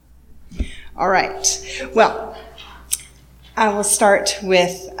All right. Well, I will start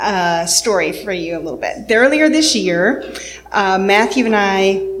with a story for you a little bit. Earlier this year, Matthew and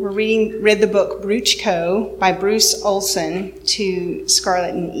I read the book Brooch Co. by Bruce Olson to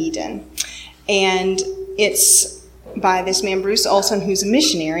Scarlet and Eden. And it's by this man, Bruce Olson, who's a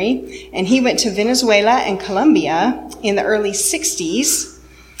missionary. And he went to Venezuela and Colombia in the early 60s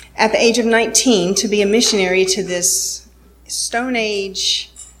at the age of 19 to be a missionary to this Stone Age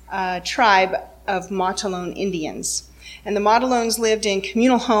tribe of Motalone Indians. And the Motalones lived in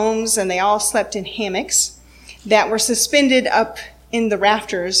communal homes, and they all slept in hammocks that were suspended up in the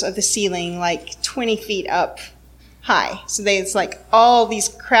rafters of the ceiling, like 20 feet up high. So it's like all these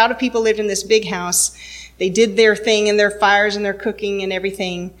crowd of people lived in this big house. They did their thing and their fires and their cooking and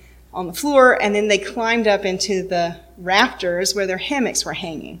everything on the floor, and then they climbed up into the rafters where their hammocks were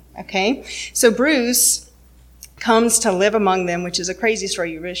hanging. Okay? So Bruce comes to live among them, which is a crazy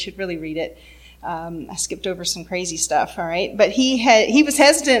story. You should really read it. I skipped over some crazy stuff, all right? But he was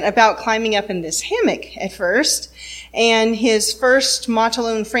hesitant about climbing up in this hammock at first, and his first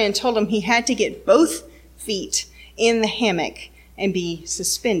Motalone friend told him he had to get both feet in the hammock and be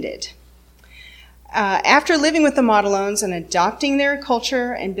suspended. After living with the Motalones and adopting their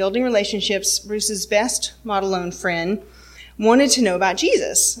culture and building relationships, Bruce's best Motalone friend wanted to know about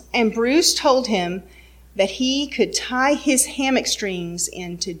Jesus, and Bruce told him that he could tie his hammock strings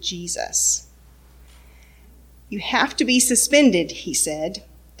into Jesus. You have to be suspended, he said.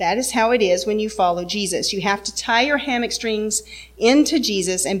 That is how it is when you follow Jesus. You have to tie your hammock strings into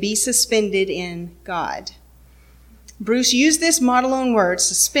Jesus and be suspended in God. Bruce used this Motalone word,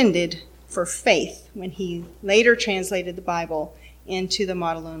 suspended, for faith when he later translated the Bible into the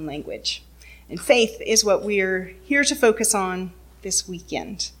Motalone language. And faith is what we're here to focus on this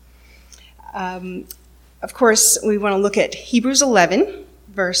weekend. Of course, we want to look at Hebrews 11,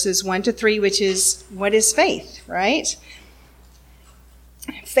 verses 1 to 3, which is, what is faith, right?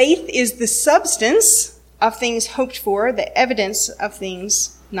 Faith is the substance of things hoped for, the evidence of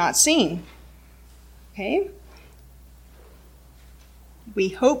things not seen. Okay? We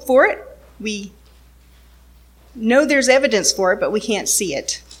hope for it. We know there's evidence for it, but we can't see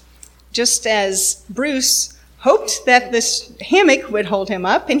it. Just as Bruce hoped that this hammock would hold him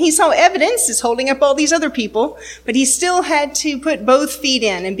up, and he saw evidence is holding up all these other people, but he still had to put both feet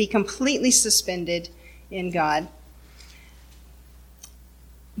in and be completely suspended in God.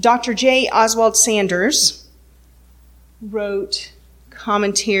 Dr. J. Oswald Sanders wrote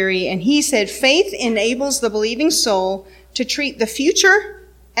commentary, and he said, faith enables the believing soul to treat the future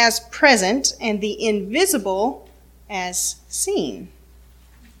as present and the invisible as seen.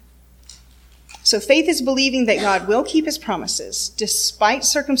 So faith is believing that God will keep his promises, despite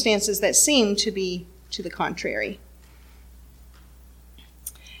circumstances that seem to be to the contrary.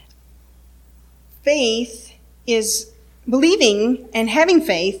 Faith is believing, and having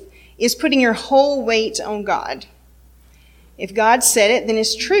faith is putting your whole weight on God. If God said it, then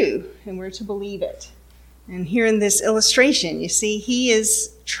it's true, and we're to believe it. And here in this illustration, you see, he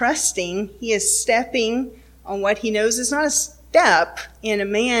is trusting, he is stepping on what he knows is not a step in a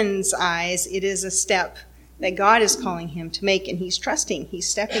man's eyes. It is a step that God is calling him to make, and he's trusting. He's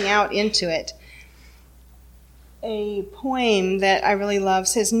stepping out into it. A poem that I really love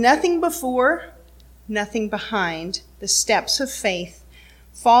says, nothing before, nothing behind, the steps of faith,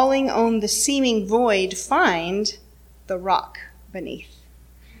 falling on the seeming void, find the rock beneath.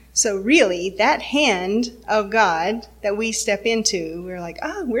 So really, that hand of God that we step into, we're like,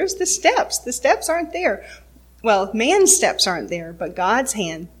 where's the steps? The steps aren't there. Well, man's steps aren't there, but God's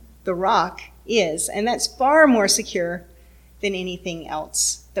hand, the rock, is. And that's far more secure than anything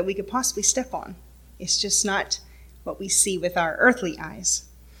else that we could possibly step on. It's just not what we see with our earthly eyes.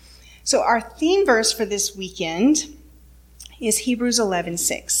 So our theme verse for this weekend is Hebrews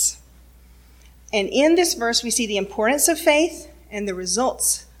 11:6. And in this verse, we see the importance of faith and the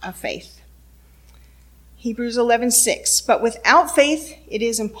results of faith. Hebrews 11:6. But without faith, it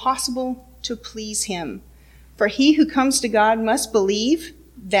is impossible to please him. For he who comes to God must believe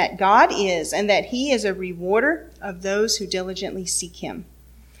that God is, and that he is a rewarder of those who diligently seek him.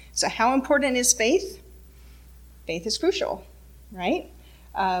 So how important is faith? Faith is crucial, right?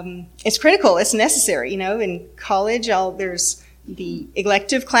 It's critical. It's necessary. In college, there's the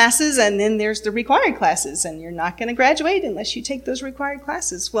elective classes, and then there's the required classes, and you're not going to graduate unless you take those required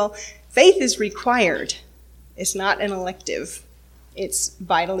classes. Well, faith is required. It's not an elective. It's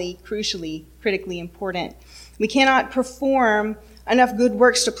vitally, crucially, critically important. We cannot perform enough good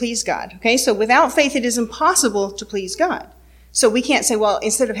works to please God. Okay, so without faith, it is impossible to please God. So we can't say, well,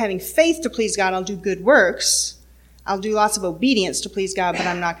 instead of having faith to please God, I'll do good works. I'll do lots of obedience to please God, but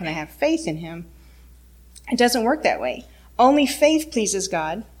I'm not going to have faith in him. It doesn't work that way. Only faith pleases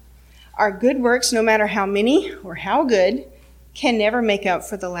God. Our good works, no matter how many or how good, can never make up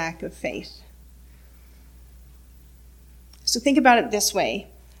for the lack of faith. So think about it this way.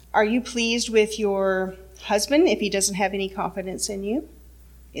 Are you pleased with your husband if he doesn't have any confidence in you?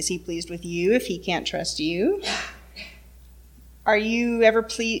 Is he pleased with you if he can't trust you? Are you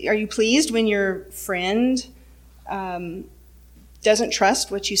pleased when your friend doesn't trust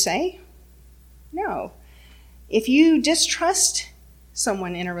what you say? No. If you distrust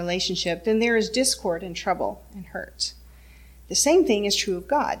someone in a relationship, then there is discord and trouble and hurt. The same thing is true of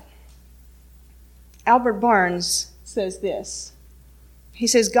God. Albert Barnes says this. He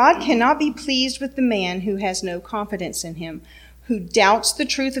says, God cannot be pleased with the man who has no confidence in him, who doubts the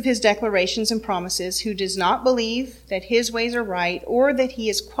truth of his declarations and promises, who does not believe that his ways are right or that he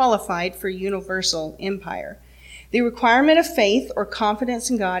is qualified for universal empire. The requirement of faith or confidence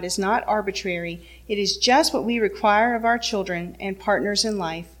in God is not arbitrary. It is just what we require of our children and partners in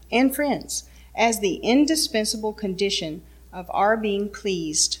life and friends as the indispensable condition of our being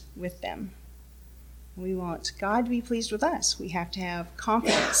pleased with them. We want God to be pleased with us. We have to have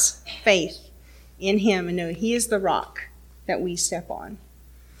confidence, faith in him, and know he is the rock that we step on.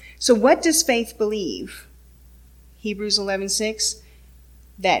 So what does faith believe? Hebrews 11:6,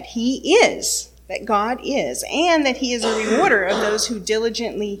 that he is, that God is, and that he is a rewarder of those who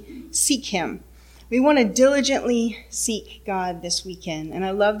diligently seek him. We want to diligently seek God this weekend. And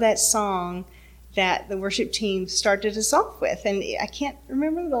I love that song that the worship team started us off with. And I can't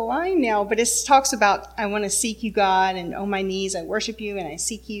remember the line now, but it talks about, I want to seek you, God, and on my knees I worship you and I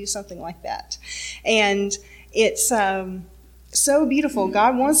seek you, something like that. And it's so beautiful.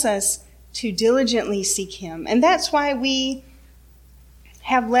 God wants us to diligently seek him. And that's why we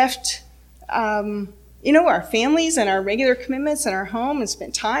have left our families and our regular commitments and our home and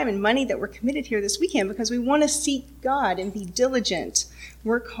spent time and money that we're committed here this weekend, because we want to seek God and be diligent,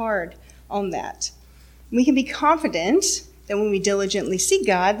 work hard on that. We can be confident that when we diligently seek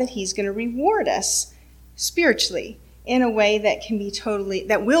God, that he's going to reward us spiritually in a way that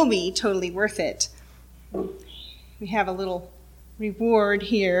will be totally worth it. We have a little reward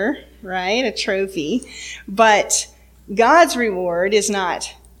here, right? A trophy. But God's reward is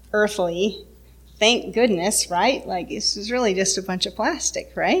not earthly. Thank goodness, right? Like, this is really just a bunch of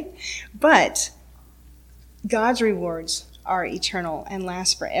plastic, right? But God's rewards are eternal and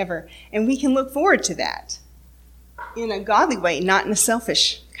last forever. And we can look forward to that in a godly way, not in a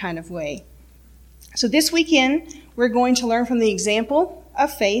selfish kind of way. So this weekend, we're going to learn from the example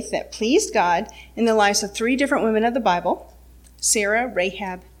of faith that pleased God in the lives of 3 different women of the Bible: Sarah,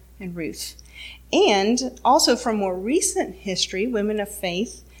 Rahab, and Ruth. And also from more recent history, women of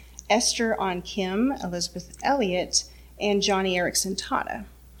faith: Esther on Kim, Elizabeth Elliot, and Johnny Erickson Tata.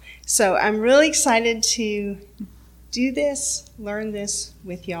 So I'm really excited to do this, learn this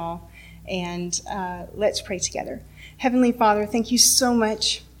with y'all, and let's pray together. Heavenly Father, thank you so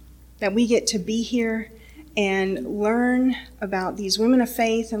much that we get to be here and learn about these women of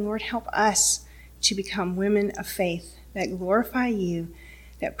faith, and Lord, help us to become women of faith that glorify you,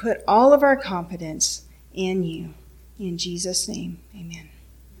 that put all of our confidence in you. In Jesus' name, amen.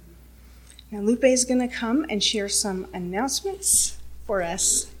 Now, Lupe is going to come and share some announcements for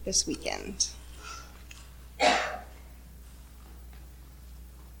us this weekend.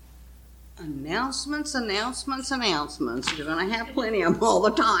 Announcements. You're going to have plenty of them all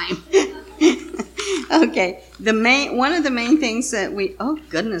the time. Okay, one of the main things that oh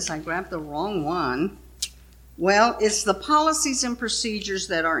goodness, I grabbed the wrong one. Well, it's the policies and procedures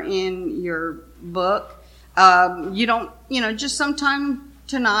that are in your book. Just sometime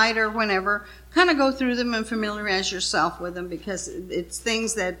tonight or whenever, kind of go through them and familiarize yourself with them, because it's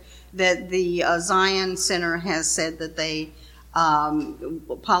things that the Zion Center has said that they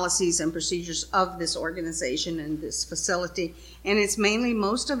policies and procedures of this organization and this facility, and it's mainly,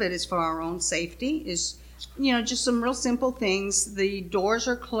 most of it is for our own safety. Is just some real simple things. The doors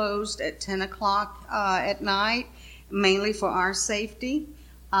are closed at 10 o'clock at night, mainly for our safety.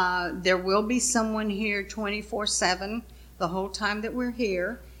 There will be someone here 24/7 the whole time that we're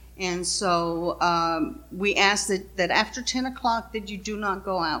here. And so we ask that after 10 o'clock that you do not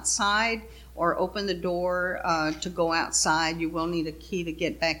go outside or open the door to go outside. You will need a key to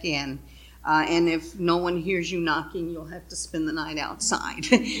get back in. And if no one hears you knocking, you'll have to spend the night outside.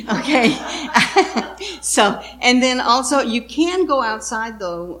 Okay? So, and then also you can go outside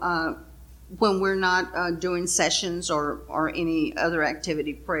though when we're not doing sessions or any other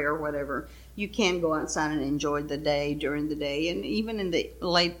activity, prayer or whatever. You can go outside and enjoy the day during the day, and even in the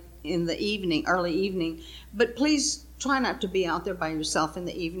late in the evening, early evening. But please try not to be out there by yourself in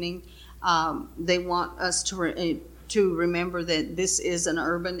the evening. They want us to remember that this is an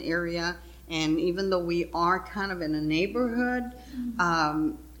urban area, and even though we are kind of in a neighborhood,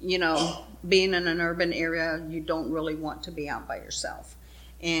 being in an urban area, you don't really want to be out by yourself.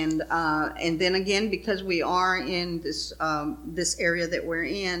 And then again, because we are in this area that we're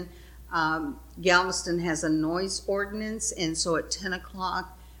in, Galveston has a noise ordinance, and so at 10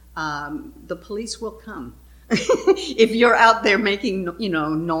 o'clock, the police will come. If you're out there making,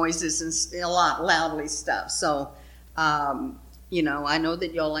 noises and a lot loudly stuff. So, I know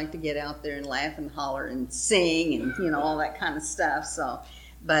that y'all like to get out there and laugh and holler and sing and, all that kind of stuff. So,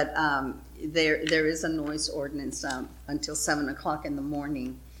 but there is a noise ordinance until 7 o'clock in the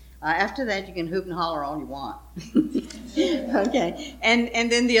morning. After that, you can hoop and holler all you want. Okay.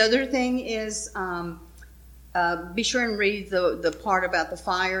 And then the other thing is, be sure and read the part about the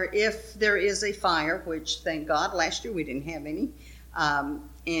fire. If there is a fire, which thank God last year we didn't have any,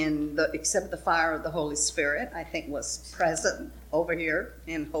 except the fire of the Holy Spirit, I think was present over here,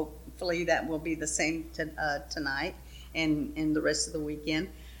 and hopefully that will be the same tonight and the rest of the weekend.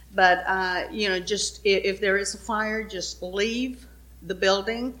 But just if there is a fire, just leave the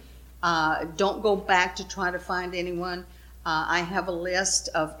building. Don't go back to try to find anyone. I have a list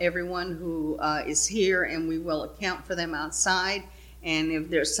of everyone who is here, and we will account for them outside. And if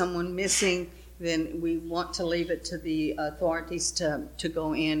there's someone missing, then we want to leave it to the authorities to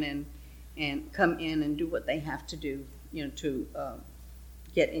go in and come in and do what they have to do, to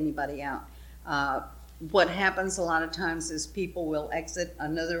get anybody out. What happens a lot of times is people will exit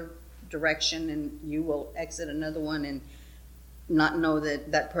another direction, and you will exit another one and not know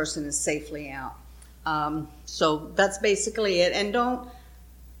that that person is safely out. So that's basically it. And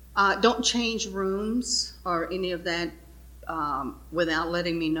don't change rooms or any of that without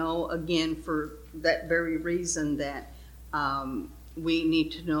letting me know, again, for that very reason that we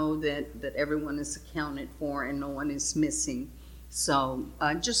need to know that everyone is accounted for and no one is missing. So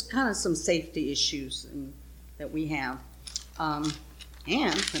just kind of some safety issues that we have.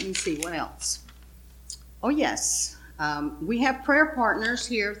 And let me see what else. Oh, yes. We have prayer partners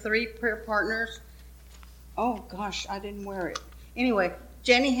here, 3 prayer partners. Oh, gosh, I didn't wear it. Anyway,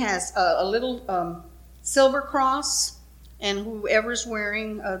 Jenny has a little silver cross, and whoever's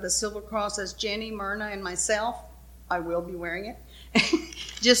wearing the silver cross as Jenny, Myrna, and myself, I will be wearing it.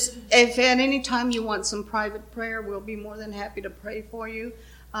 Just if at any time you want some private prayer, we'll be more than happy to pray for you.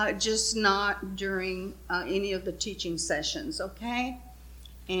 Just not during any of the teaching sessions, okay?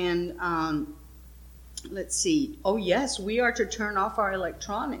 And let's see. Oh, yes, we are to turn off our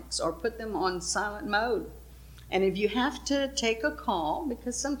electronics or put them on silent mode. And if you have to take a call,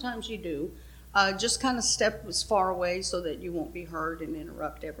 because sometimes you do, just kind of step as far away so that you won't be heard and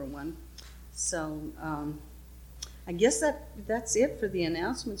interrupt everyone. So I guess that's it for the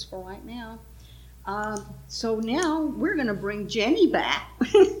announcements for right now. So now we're going to bring Jenny back,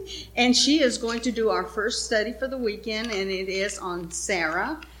 and she is going to do our first study for the weekend, and it is on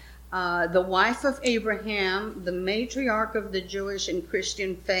Sarah, the wife of Abraham, the matriarch of the Jewish and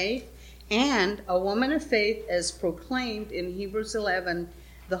Christian faith, and a woman of faith as proclaimed in Hebrews 11,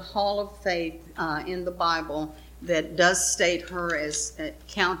 the hall of faith in the Bible that does state her as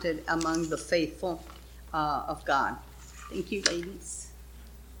counted among the faithful of God. Thank you, ladies.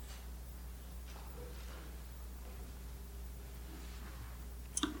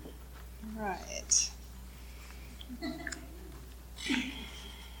 All right.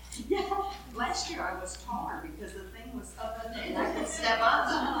 Yeah, last year I was taller because the thing was up and I could step up.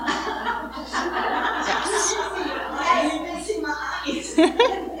 Yes. You can see my eyes.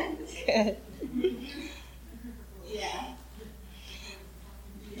 Good. Yeah.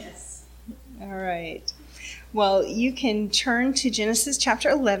 Yes. All right. Well, you can turn to Genesis chapter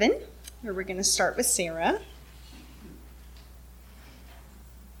 11, where we're going to start with Sarah.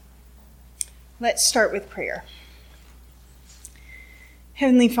 Let's start with prayer.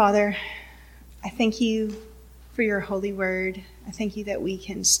 Heavenly Father, I thank you for your holy word. I thank you that we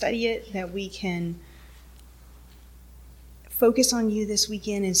can study it, that we can focus on you this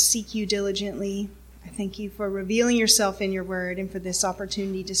weekend and seek you diligently. I thank you for revealing yourself in your word and for this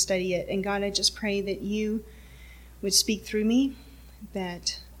opportunity to study it. And God, I just pray that you would speak through me,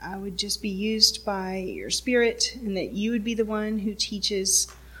 that I would just be used by your Spirit, and that you would be the one who teaches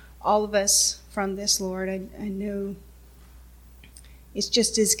all of us from this, Lord. I know it's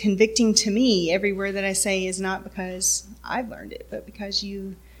just as convicting to me. Every word that I say is not because I've learned it, but because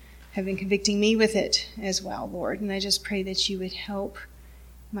you have been convicting me with it as well, Lord. And I just pray that you would help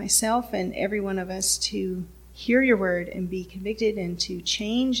myself and every one of us to hear your word and be convicted and to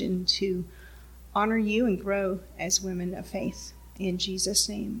change and to honor you and grow as women of faith. In Jesus'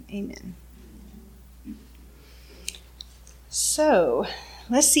 name, amen. So,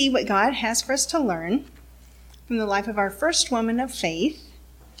 let's see what God has for us to learn from the life of our first woman of faith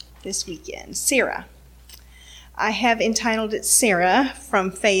this weekend, Sarah. I have entitled it Sarah,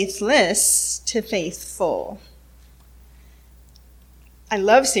 From Faithless to Faithful. I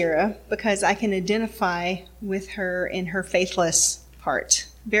love Sarah because I can identify with her in her faithless part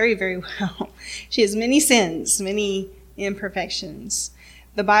very, very well. She has many sins, many imperfections.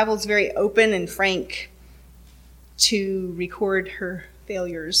 The Bible is very open and frank to record her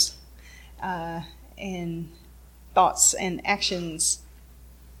failures and thoughts and actions,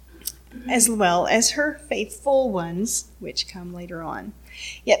 as well as her faithful ones, which come later on.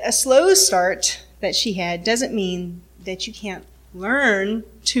 Yet a slow start that she had doesn't mean that you can't learn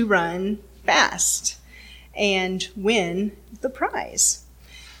to run fast and win the prize.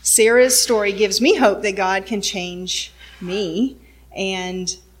 Sarah's story gives me hope that God can change me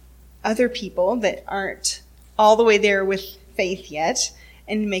and other people that aren't all the way there with faith yet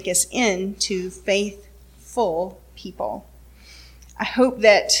and make us into faithful people. I hope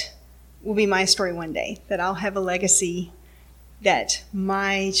that will be my story one day, that I'll have a legacy that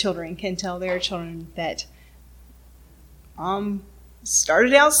my children can tell their children that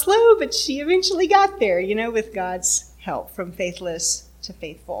started out slow, but she eventually got there, with God's help, from faithless to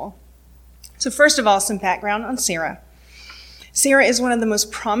faithful. So first of all, some background on Sarah. Sarah is one of the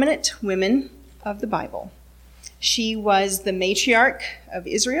most prominent women of the Bible. She was the matriarch of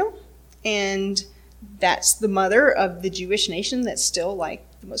Israel, and that's the mother of the Jewish nation that's still the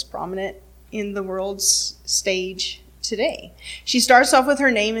most prominent in the world's stage today. She starts off with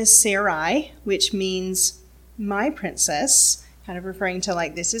her name as Sarai, which means my princess, kind of referring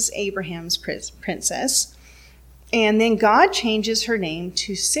to this is Abraham's princess. And then God changes her name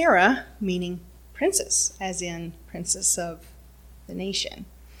to Sarah, meaning princess, as in princess of the nation.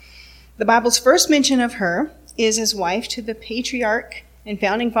 The Bible's first mention of her is as wife to the patriarch and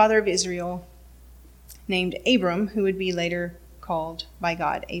founding father of Israel named Abram, who would be later called by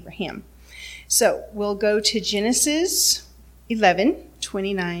God Abraham. So we'll go to Genesis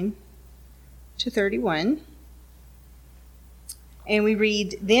 11:29 to 31. And we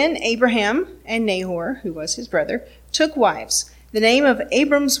read, Then Abraham and Nahor, who was his brother, took wives. The name of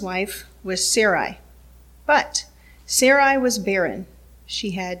Abram's wife was Sarai. But Sarai was barren.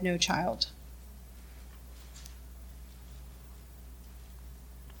 She had no child.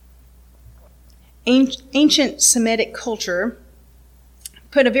 Ancient Semitic culture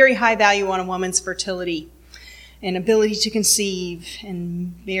put a very high value on a woman's fertility and ability to conceive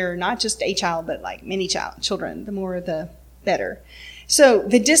and bear not just a child, but many children. The more, the better. So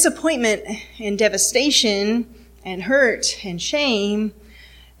the disappointment and devastation and hurt and shame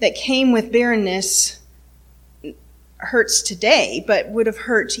that came with barrenness hurts today, but would have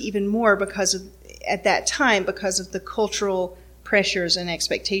hurt even more at that time because of the cultural pressures and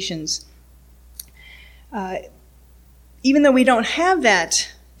expectations. Even though we don't have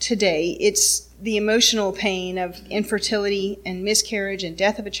that today, it's the emotional pain of infertility and miscarriage and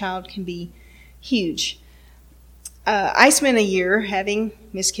death of a child can be huge. I spent a year having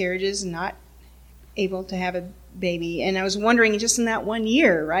miscarriages, not able to have a baby, and I was wondering, just in that 1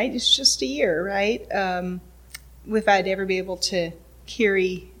 year, right? It's just a year, right? If I'd ever be able to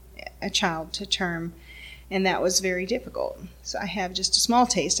carry a child to term, and that was very difficult. So I have just a small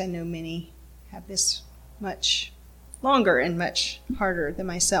taste. I know many have this much longer and much harder than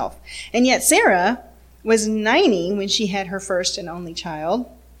myself. And yet Sarah was 90 when she had her first and only child.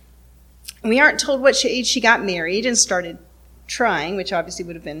 We aren't told what age she got married and started trying, which obviously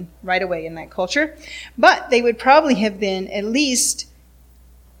would have been right away in that culture. But they would probably have been at least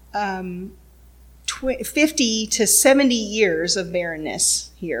 50 to 70 years of barrenness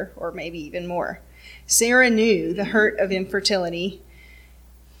here, or maybe even more. Sarah knew the hurt of infertility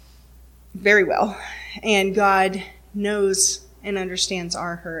very well, and God knows and understands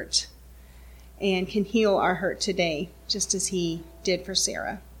our hurt and can heal our hurt today, just as he did for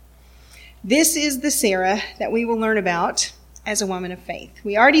Sarah. This is the Sarah that we will learn about as a woman of faith.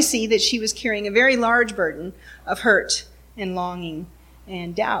 We already see that she was carrying a very large burden of hurt and longing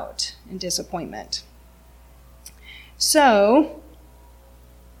and doubt and disappointment. So,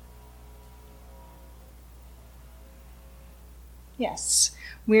 yes,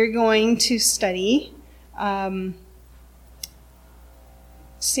 we're going to study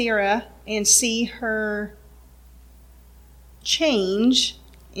Sarah and see her change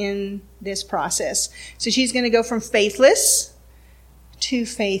in this process. So she's going to go from faithless to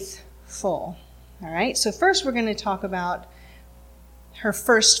faithful. All right, so first we're going to talk about her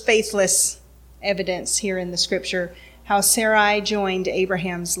first faithless evidence here in the scripture, how Sarai joined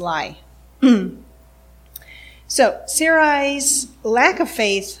Abraham's lie. So Sarai's lack of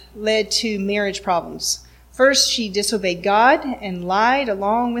faith led to marriage problems. First, she disobeyed God and lied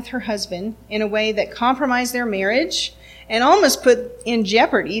along with her husband in a way that compromised their marriage and almost put in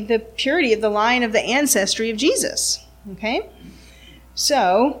jeopardy the purity of the line of the ancestry of Jesus. Okay?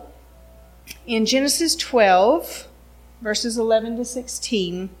 So, in Genesis 12, verses 11 to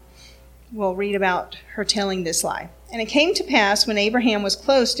 16, we'll read about her telling this lie. And it came to pass when Abraham was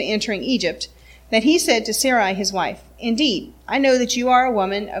close to entering Egypt that he said to Sarai his wife, "Indeed, I know that you are a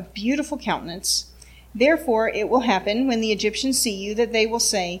woman of beautiful countenance. Therefore it will happen when the Egyptians see you that they will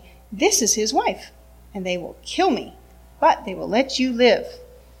say, 'This is his wife,' and they will kill me, but they will let you live.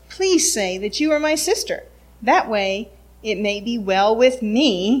 Please say that you are my sister. That way it may be well with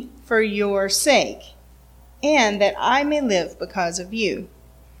me for your sake, and that I may live because of you."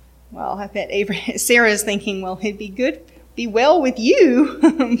 Well, I bet Sarah's thinking, well, it'd be well with you,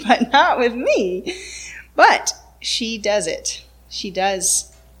 but not with me. But she does it. She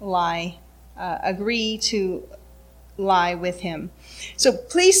does lie, agree to lie with him. So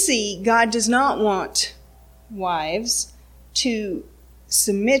please see, God does not want wives to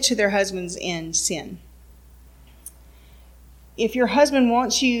submit to their husbands in sin. If your husband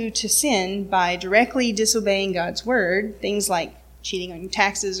wants you to sin by directly disobeying God's word, things like cheating on your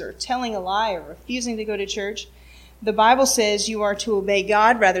taxes or telling a lie or refusing to go to church, the Bible says you are to obey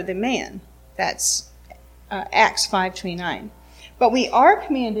God rather than man. That's Acts 5:29. But we are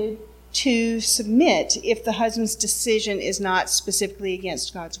commanded to submit if the husband's decision is not specifically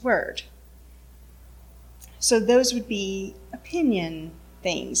against God's word. So those would be opinion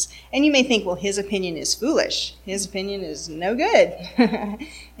things. And you may think, well, his opinion is foolish. His opinion is no good.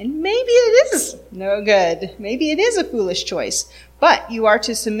 And maybe it is no good. Maybe it is a foolish choice. But you are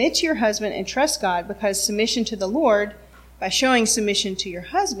to submit to your husband and trust God, because submission to the Lord, by showing submission to your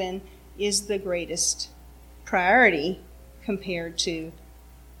husband, is the greatest priority compared to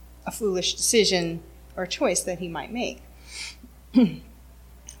a foolish decision or choice that he might make.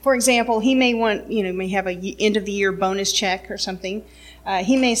 For example, he may may have a end of the year bonus check or something.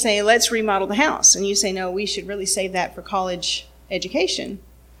 He may say, let's remodel the house. And you say, no, we should really save that for college education.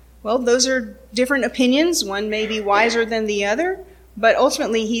 Well, those are different opinions. One may be wiser than the other. But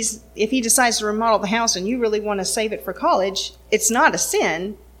ultimately, if he decides to remodel the house and you really want to save it for college, it's not a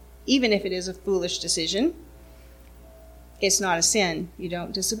sin, even if it is a foolish decision. It's not a sin. You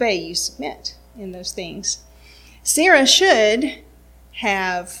don't disobey. You submit in those things. Sarah should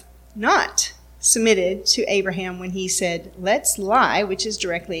have not submitted to Abraham when he said, let's lie, which is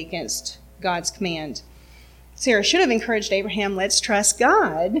directly against God's command. Sarah should have encouraged Abraham, let's trust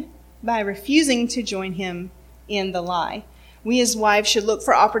God, by refusing to join him in the lie. We as wives should look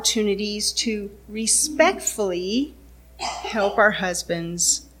for opportunities to respectfully help our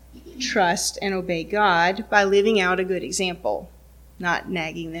husbands trust and obey God by living out a good example, not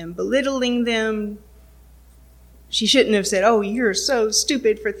nagging them, belittling them. She shouldn't have said, oh, you're so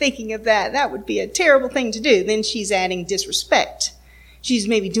stupid for thinking of that. That would be a terrible thing to do. Then she's adding disrespect. She's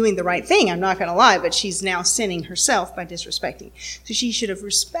maybe doing the right thing, I'm not going to lie, but she's now sinning herself by disrespecting. So she should have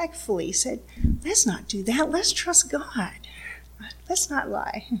respectfully said, let's not do that. Let's trust God. Let's not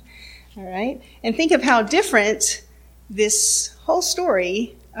lie. All right? And think of how different this whole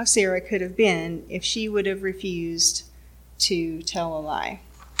story of Sarah could have been if she would have refused to tell a lie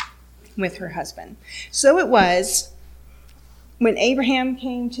with her husband. So it was when Abraham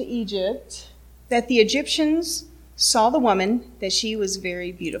came to Egypt that the Egyptians saw the woman, that she was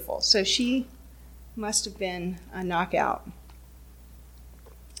very beautiful. So she must have been a knockout,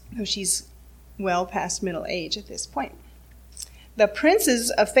 though she's well past middle age at this point. The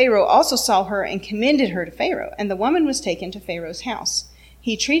princes of Pharaoh also saw her and commended her to Pharaoh, and the woman was taken to Pharaoh's house.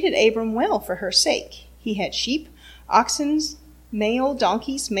 He treated Abram well for her sake. He had sheep, oxen, male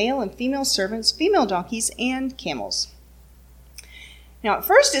donkeys, male and female servants, female donkeys, and camels. Now, at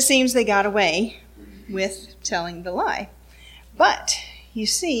first it seems they got away with telling the lie. But you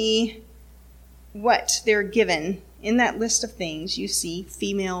see what they're given in that list of things. You see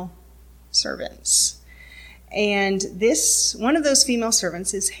female servants. And one of those female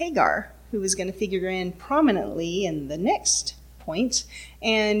servants is Hagar, who is going to figure in prominently in the next point.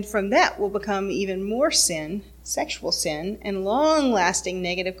 And from that will become even more sin, sexual sin, and long-lasting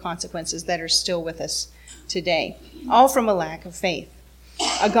negative consequences that are still with us today, all from a lack of faith.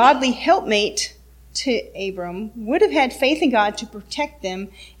 A godly helpmate to Abram would have had faith in God to protect them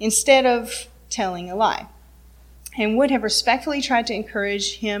instead of telling a lie. and would have respectfully tried to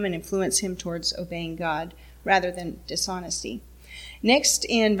encourage him and influence him towards obeying God rather than dishonesty. Next,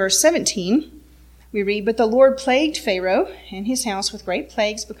 in verse 17, we read, "But the Lord plagued Pharaoh and his house with great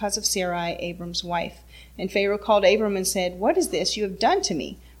plagues because of Sarai, Abram's wife. And Pharaoh called Abram and said, 'What is this you have done to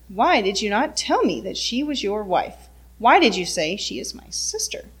me? Why did you not tell me that she was your wife? Why did you say, she is my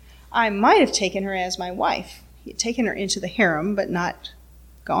sister? I might have taken her as my wife.' He had taken her into the harem, but not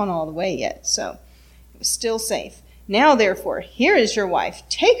gone all the way yet, so it was still safe. 'Now, therefore, here is your wife.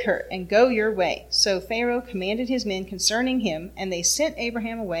 Take her and go your way.' So Pharaoh commanded his men concerning him, and they sent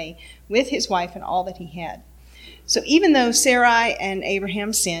Abraham away with his wife and all that he had." So even though Sarai and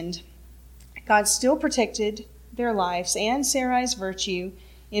Abraham sinned, God still protected their lives and Sarai's virtue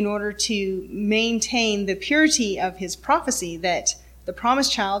in order to maintain the purity of his prophecy that the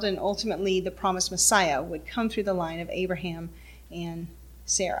promised child and ultimately the promised Messiah would come through the line of Abraham and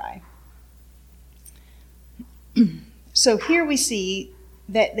Sarai. So here we see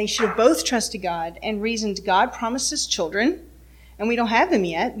that they should have both trusted God and reasoned God promised us children, and we don't have them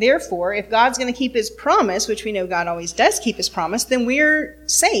yet. Therefore, if God's going to keep his promise, which we know God always does keep his promise, then we're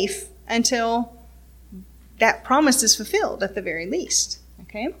safe until that promise is fulfilled at the very least.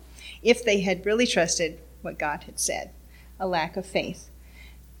 Okay? If they had really trusted what God had said. A lack of faith.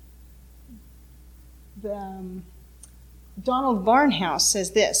 Donald Barnhouse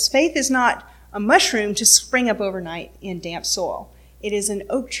says this: "Faith is not a mushroom to spring up overnight in damp soil. It is an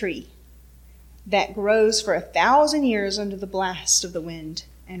oak tree that grows for 1,000 years under the blast of the wind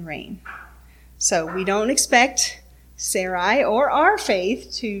and rain." So we don't expect Sarai or our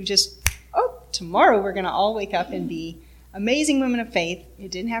faith to just, tomorrow we're going to all wake up and be amazing women of faith.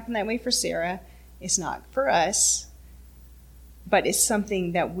 It didn't happen that way for Sarah. It's not for us. But it's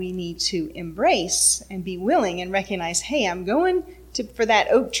something that we need to embrace and be willing and recognize, hey, I'm going for that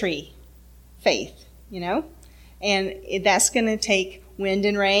oak tree faith, and that's going to take wind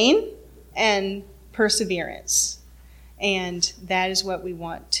and rain and perseverance. And that is what we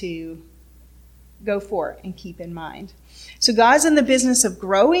want to go for and keep in mind. So God's in the business of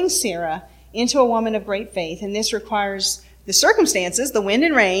growing Sarah into a woman of great faith, and this requires the circumstances, the wind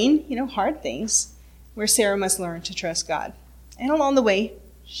and rain, hard things, where Sarah must learn to trust God. And along the way,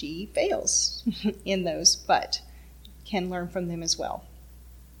 she fails in those, but can learn from them as well.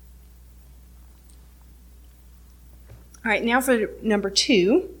 All right, now for number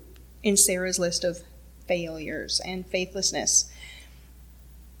 2 in Sarah's list of failures and faithlessness.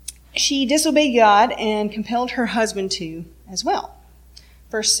 She disobeyed God and compelled her husband to as well.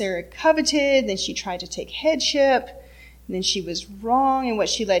 First, Sarah coveted, then she tried to take headship, and then she was wrong in what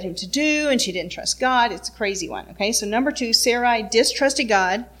she led him to do, and she didn't trust God. It's a crazy one, okay? So number 2, Sarai distrusted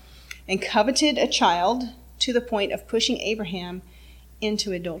God and coveted a child to the point of pushing Abraham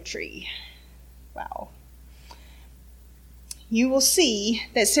into adultery. Wow. You will see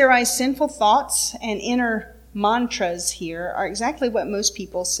that Sarai's sinful thoughts and inner mantras here are exactly what most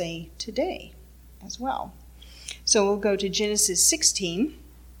people say today as well. So we'll go to Genesis 16,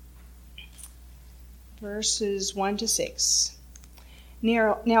 verses 1 to 6.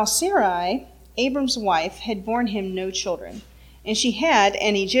 Now Sarai, Abram's wife, had borne him no children, and she had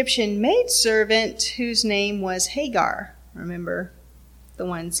an Egyptian maidservant whose name was Hagar. Remember, the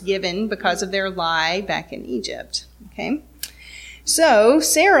ones given because of their lie back in Egypt. Okay? So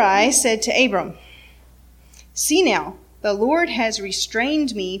Sarai said to Abram, "See now, the Lord has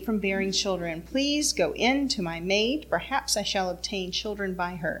restrained me from bearing children. Please go in to my maid. Perhaps I shall obtain children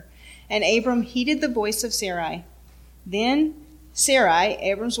by her." And Abram heeded the voice of Sarai. Then Sarai,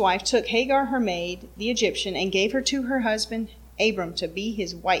 Abram's wife, took Hagar, her maid, the Egyptian, and gave her to her husband Abram to be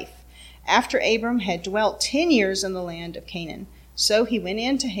his wife, after Abram had dwelt 10 years in the land of Canaan. So he went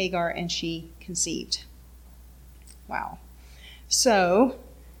in to Hagar, and she conceived. Wow. So,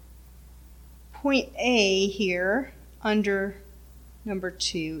 point A here under number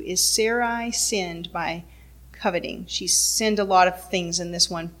 2 is Sarai sinned by coveting. She sinned a lot of things in this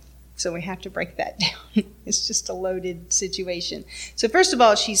one, so we have to break that down. It's just a loaded situation. So first of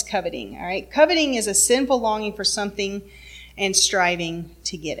all, she's coveting. All right, coveting is a sinful longing for something and striving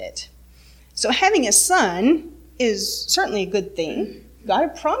to get it. So having a son is certainly a good thing. God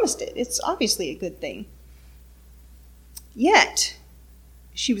had promised it. It's obviously a good thing. Yet,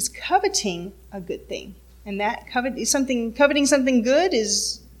 she was coveting a good thing. And that coveting something good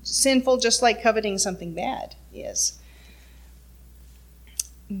is sinful, just like coveting something bad is.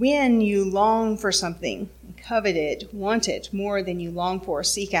 When you long for something, covet it, want it more than you long for,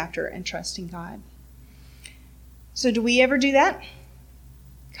 seek after, and trust in God. So do we ever do that?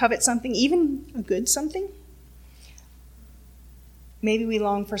 Covet something, even a good something? Maybe we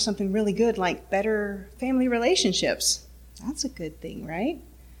long for something really good, like better family relationships. That's a good thing, right?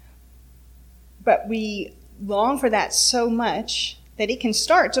 But we long for that so much that it can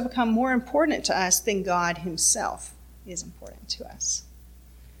start to become more important to us than God himself is important to us.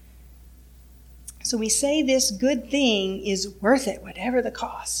 So we say this good thing is worth it, whatever the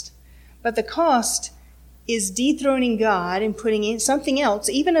cost. But the cost is dethroning God and putting in something else,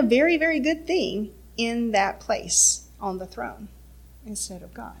 even a very, very good thing, in that place on the throne instead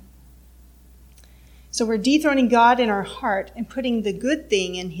of God. So we're dethroning God in our heart and putting the good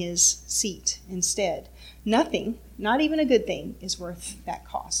thing in his seat instead. Nothing, not even a good thing, is worth that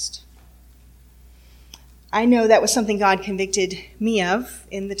cost. I know that was something God convicted me of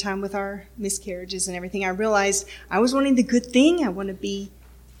in the time with our miscarriages and everything. I realized I was wanting the good thing. I want to be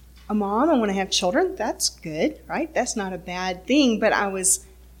a mom. I want to have children. That's good, right? That's not a bad thing. But I was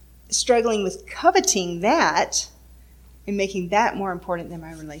struggling with coveting that and making that more important than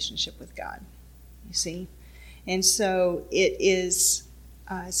my relationship with God, you see? And so it is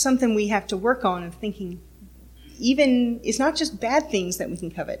something we have to work on of thinking, even it's not just bad things that we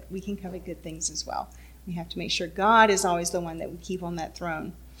can covet. We can covet good things as well. We have to make sure God is always the one that we keep on that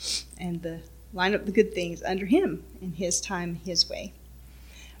throne and line up the good things under him in his time, his way.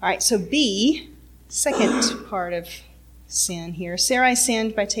 All right, so B, second part of sin here. Sarai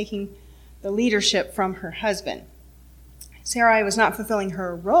sinned by taking the leadership from her husband. Sarai was not fulfilling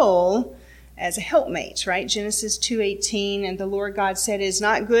her role as a helpmate, right? Genesis 2:18, and the Lord God said, "It is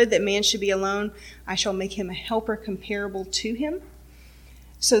not good that man should be alone. I shall make him a helper comparable to him."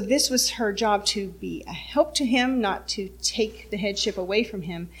 So this was her job, to be a help to him, not to take the headship away from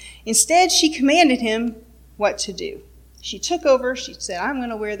him. Instead, she commanded him what to do. She took over. She said, "I'm going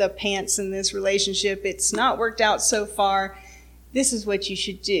to wear the pants in this relationship. It's not worked out so far. This is what you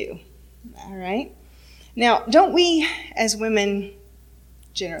should do." All right? Now, don't we, as women,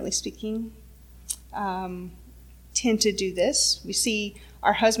 generally speaking, tend to do this? We see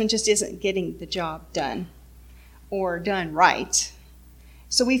our husband just isn't getting the job done or done right.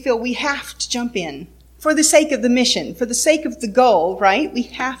 So we feel we have to jump in for the sake of the mission, for the sake of the goal, right? We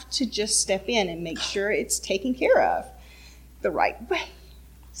have to just step in and make sure it's taken care of the right way.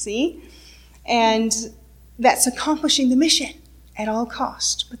 See? And that's accomplishing the mission at all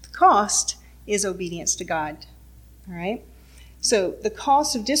cost. But the cost is obedience to God. All right? So the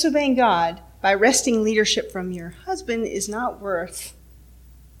cost of disobeying God by wresting leadership from your husband is not worth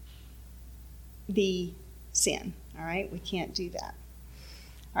the sin. All right? We can't do that.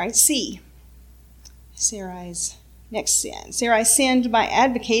 All right, C, Sarai's next sin. Sarai sinned by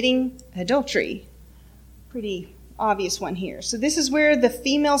advocating adultery. Pretty obvious one here. So this is where the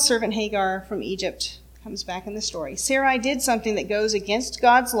female servant Hagar from Egypt comes back in the story. Sarai did something that goes against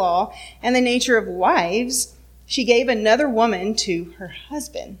God's law and the nature of wives. She gave another woman to her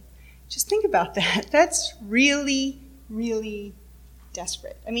husband. Just think about that. That's really, really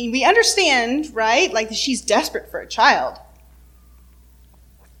desperate. I mean, we understand, right? Like she's desperate for a child.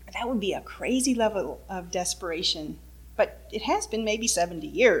 That would be a crazy level of desperation. But it has been maybe 70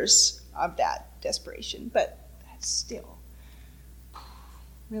 years of that desperation. But that's still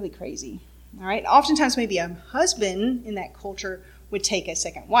really crazy. All right. Oftentimes maybe a husband in that culture would take a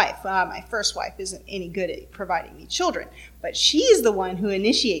second wife. My first wife isn't any good at providing me children. But she's the one who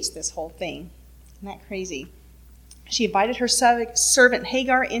initiates this whole thing. Isn't that crazy? She invited her servant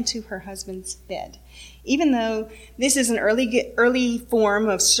Hagar into her husband's bed. Even though this is an early form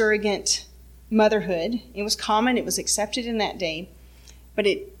of surrogate motherhood, it was common, it was accepted in that day, but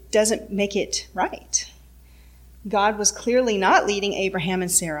it doesn't make it right. God was clearly not leading Abraham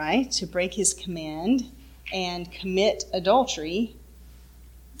and Sarai to break his command and commit adultery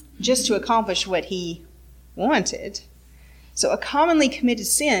just to accomplish what he wanted. So a commonly committed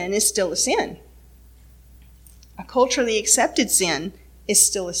sin is still a sin. A culturally accepted sin is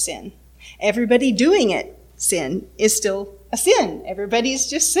still a sin. Everybody doing it, sin, is still a sin. Everybody's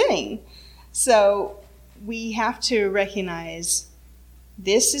just sinning. So we have to recognize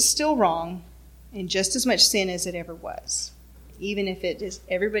this is still wrong and just as much sin as it ever was, even if it is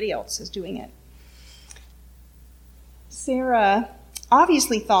everybody else is doing it. Sarah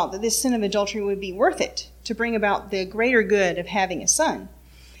obviously thought that this sin of adultery would be worth it to bring about the greater good of having a son.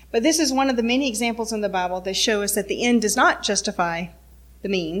 But this is one of the many examples in the Bible that show us that the end does not justify the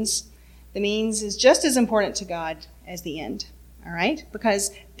means. The means is just as important to God as the end, all right?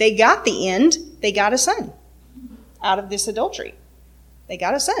 Because they got the end, they got a son out of this adultery. They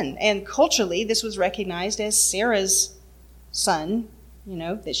got a son. And culturally, this was recognized as Sarah's son,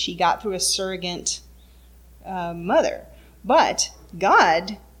 that she got through a surrogate mother. But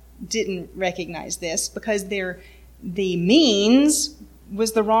God didn't recognize this because their the means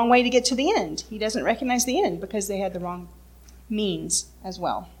was the wrong way to get to the end. He doesn't recognize the end because they had the wrong means as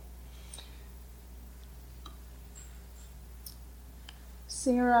well.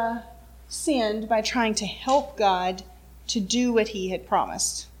 Sarah sinned by trying to help God to do what he had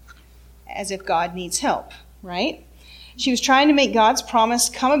promised, as if God needs help, right? She was trying to make God's promise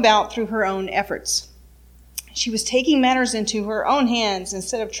come about through her own efforts. She was taking matters into her own hands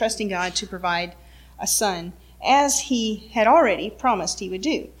instead of trusting God to provide a son, as he had already promised he would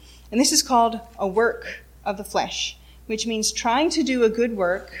do. And this is called a work of the flesh, which means trying to do a good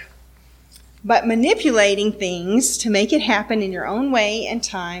work, but manipulating things to make it happen in your own way and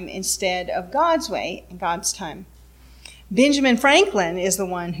time instead of God's way and God's time. Benjamin Franklin is the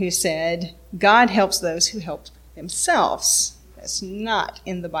one who said, God helps those who help themselves. That's not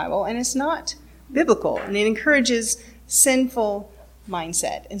in the Bible, and it's not biblical, and it encourages sinful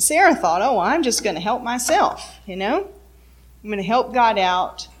mindset. And Sarah thought, oh, I'm just going to help myself, I'm going to help God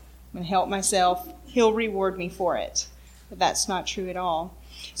out. I'm going to help myself. He'll reward me for it. But that's not true at all.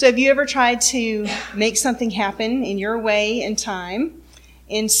 So have you ever tried to make something happen in your way and time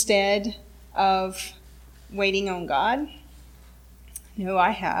instead of waiting on God? No,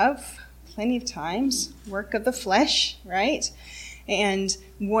 I have. Plenty of times. Work of the flesh, right? And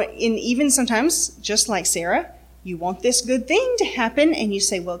even sometimes, just like Sarah, you want this good thing to happen, and you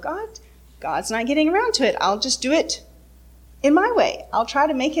say, well, God's not getting around to it. I'll just do it in my way. I'll try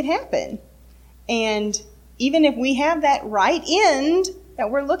to make it happen. And even if we have that right end that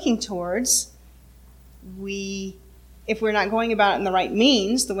we're looking towards, if we're not going about it in the right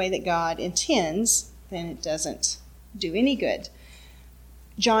means, the way that God intends, then it doesn't do any good.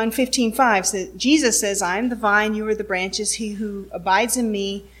 John 15:5 says, Jesus says, I am the vine, you are the branches. He who abides in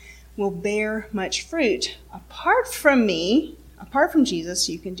me will bear much fruit. Apart from me, apart from Jesus,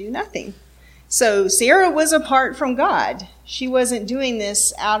 you can do nothing. So Sarah was apart from God. She wasn't doing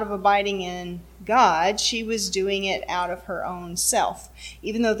this out of abiding in God. She was doing it out of her own self.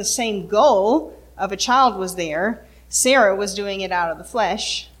 Even though the same goal of a child was there, Sarah was doing it out of the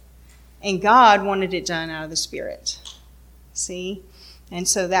flesh, and God wanted it done out of the Spirit. See? And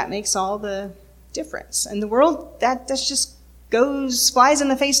so that makes all the difference. And the world, that's just flies in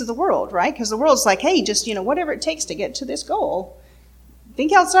the face of the world, right? Because the world's like, hey, just, whatever it takes to get to this goal.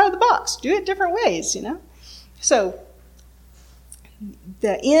 Think outside of the box. Do it different ways, So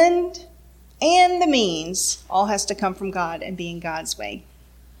the end and the means all has to come from God and be in God's way.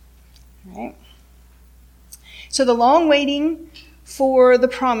 All right? So the long waiting for the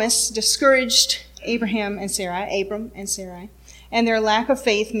promise discouraged Abram and Sarai, and their lack of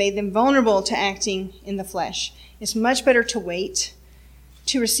faith made them vulnerable to acting in the flesh. It's much better to wait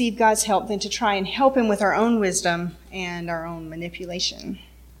to receive God's help than to try and help him with our own wisdom and our own manipulation.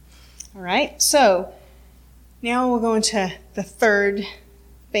 All right, so now we'll go into the third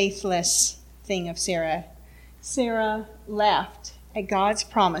faithless thing of Sarah. Sarah laughed at God's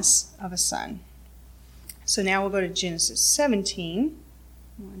promise of a son. So now we'll go to Genesis 17.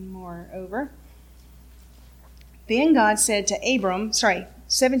 One more over. Then God said to Abram,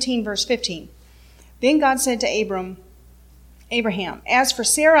 17 verse 15. Then God said to Abraham, as for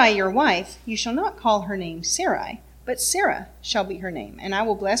Sarai your wife, you shall not call her name Sarai, but Sarah shall be her name, and I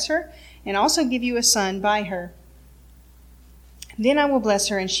will bless her, and also give you a son by her. Then I will bless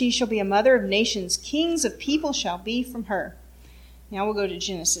her, and she shall be a mother of nations. Kings of people shall be from her. Now we'll go to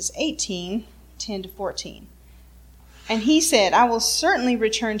Genesis 18, 10 to 14. And he said, I will certainly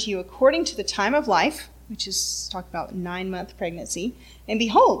return to you according to the time of life, which is talk about 9-month pregnancy. And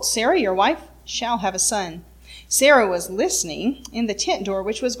behold, Sarah, your wife, shall have a son. Sarah was listening in the tent door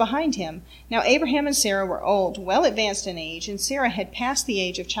which was behind him. Now Abraham and Sarah were old, well advanced in age, and Sarah had passed the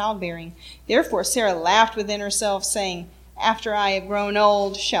age of childbearing. Therefore Sarah laughed within herself, saying, after I have grown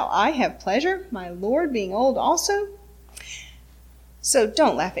old, shall I have pleasure, my Lord being old also? So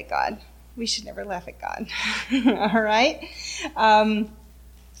don't laugh at God. We should never laugh at God. All right? I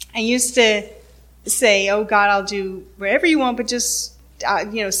used to say, oh God, I'll do wherever you want, but just,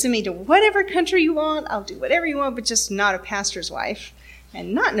 send me to whatever country you want. I'll do whatever you want, but just not a pastor's wife.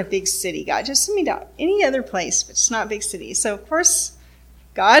 And not in a big city, God. Just send me to any other place, but just not a big city. So, of course,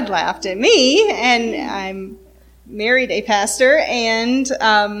 God laughed at me, and I'm married a pastor, and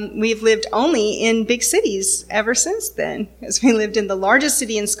we've lived only in big cities ever since then. Because we lived in the largest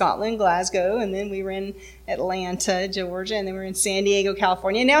city in Scotland, Glasgow, and then we were in Atlanta, Georgia, and then we were in San Diego,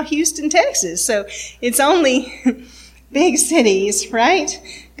 California, and now Houston, Texas. So it's only big cities,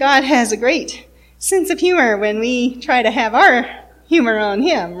 right? God has a great sense of humor when we try to have our humor on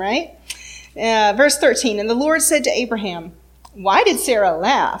him, right? Verse 13, and the Lord said to Abraham, Why did Sarah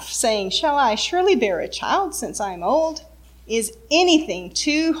laugh, saying, "Shall I surely bear a child since I am old? Is anything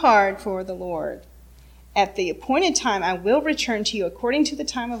too hard for the Lord? At the appointed time I will return to you according to the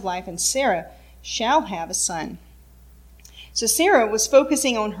time of life, and Sarah shall have a son." So Sarah was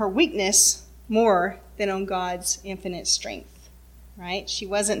focusing on her weakness more than on God's infinite strength, right? She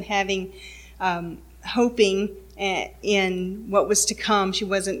wasn't hoping in what was to come. She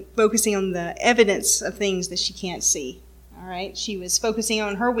wasn't focusing on the evidence of things that she can't see, all right? She was focusing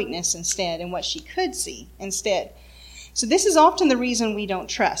on her weakness instead and what she could see instead. So this is often the reason we don't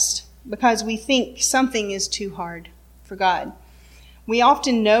trust, because we think something is too hard for God. We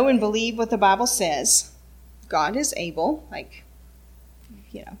often know and believe what the Bible says. God is able,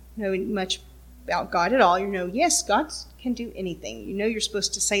 knowing much about God at all, yes, God can do anything. You're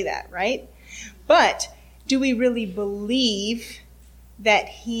supposed to say that, right? But do we really believe that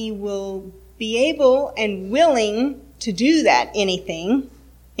he will be able and willing to do that anything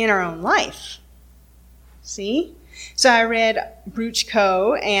in our own life? See? So I read Bruce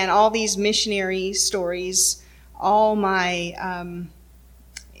Coe and all these missionary stories, all my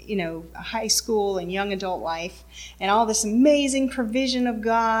high school and young adult life, and all this amazing provision of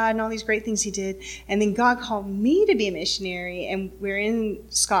God and all these great things he did. And then God called me to be a missionary, and we're in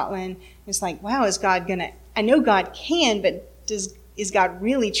Scotland. It's like, wow, is God going to, I know God can, but is God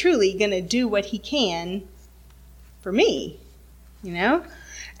really truly going to do what he can for me?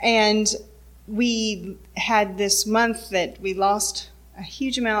 And we had this month that we lost a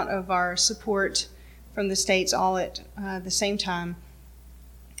huge amount of our support from the States all at the same time.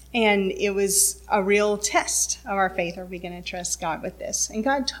 And it was a real test of our faith. Are we going to trust God with this? And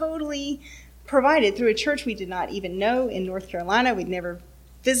God totally provided through a church we did not even know in North Carolina. We'd never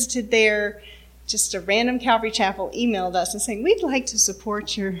visited there. Just a random Calvary Chapel emailed us and saying, "We'd like to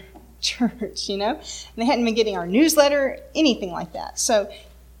support your church," And they hadn't been getting our newsletter, anything like that. So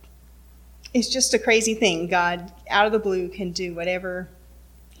it's just a crazy thing. God, out of the blue, can do whatever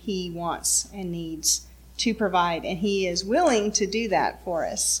he wants and needs to provide, and he is willing to do that for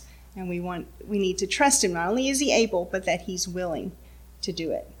us. And we need to trust him. Not only is he able, but that he's willing to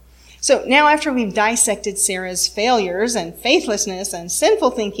do it. So now, after we've dissected Sarah's failures and faithlessness and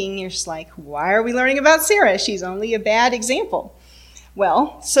sinful thinking, you're just like, why are we learning about Sarah? She's only a bad example.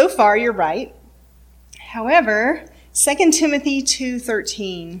 Well, so far you're right. However, 2 Timothy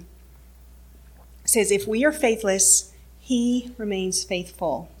 2:13 says, "If we are faithless, he remains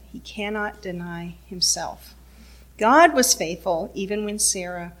faithful. He cannot deny himself." God was faithful even when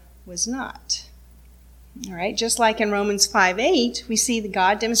Sarah was not. All right, just like in Romans 5:8, we see that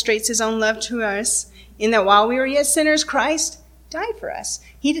God demonstrates his own love to us in that while we were yet sinners, Christ died for us.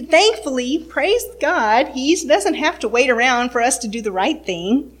 Thankfully, praise God, he doesn't have to wait around for us to do the right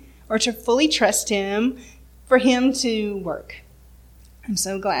thing or to fully trust him for him to work. I'm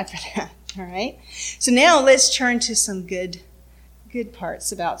so glad for that. All right, so now let's turn to some good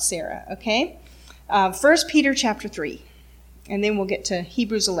parts about Sarah, okay? 1 Peter chapter 3, and then we'll get to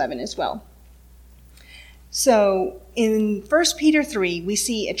Hebrews 11 as well. So in 1 Peter 3, we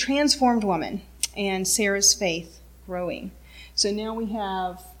see a transformed woman and Sarah's faith growing. So now we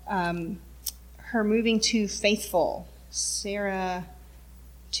have her moving to faithful, Sarah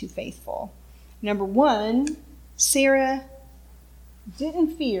to faithful. Number one, Sarah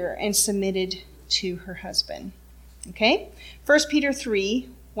didn't fear and submitted to her husband. Okay? 1 Peter 3,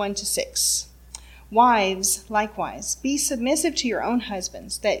 1-6. "Wives, likewise, be submissive to your own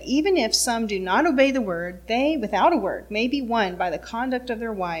husbands, that even if some do not obey the word, they, without a word, may be won by the conduct of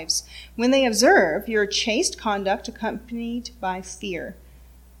their wives, when they observe your chaste conduct accompanied by fear,"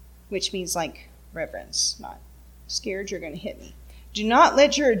 which means like reverence, not scared you're going to hit me. "Do not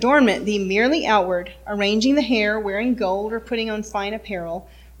let your adornment be merely outward, arranging the hair, wearing gold, or putting on fine apparel.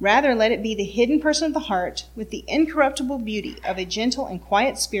 Rather, let it be the hidden person of the heart, with the incorruptible beauty of a gentle and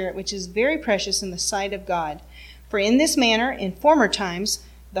quiet spirit, which is very precious in the sight of God. For in this manner, in former times,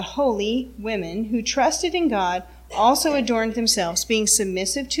 the holy women who trusted in God also adorned themselves, being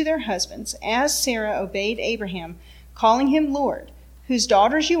submissive to their husbands, as Sarah obeyed Abraham, calling him Lord, whose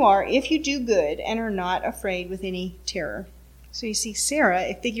daughters you are, if you do good and are not afraid with any terror." So you see, Sarah,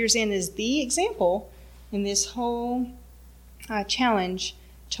 it figures in as the example in this whole challenge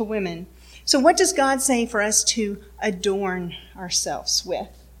to women. So what does God say for us to adorn ourselves with?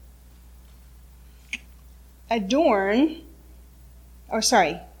 We're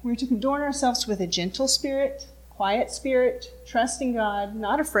to adorn ourselves with a gentle spirit, quiet spirit, trust in God,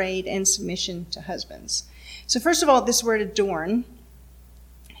 not afraid, and submission to husbands. So first of all, this word adorn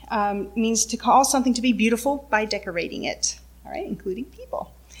means to cause something to be beautiful by decorating it, all right, including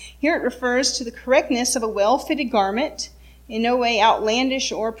people. Here it refers to the correctness of a well-fitted garment in no way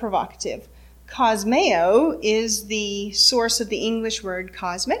outlandish or provocative. Cosmeo is the source of the English word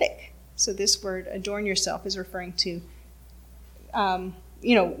cosmetic. So this word, adorn yourself, is referring to,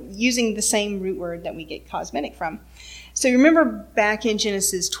 using the same root word that we get cosmetic from. So remember back in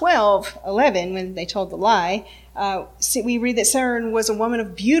Genesis 12:11, when they told the lie, we read that Sarah was a woman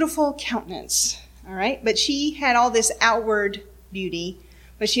of beautiful countenance. All right, but she had all this outward beauty,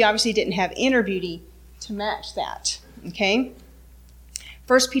 but she obviously didn't have inner beauty to match that. Okay.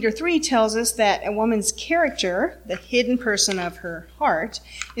 1 Peter 3 tells us that a woman's character, the hidden person of her heart,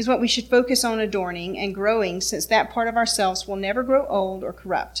 is what we should focus on adorning and growing, since that part of ourselves will never grow old or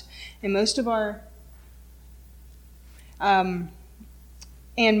corrupt. And most of all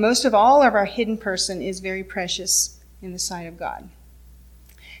of our hidden person is very precious in the sight of God.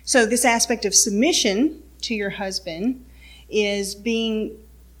 So this aspect of submission to your husband is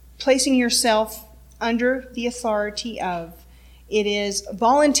placing yourself under the authority of. It is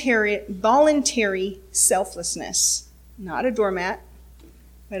voluntary selflessness, not a doormat,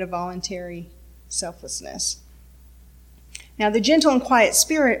 but a voluntary selflessness. Now, the gentle and quiet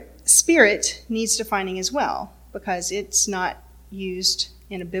spirit needs defining as well, because it's not used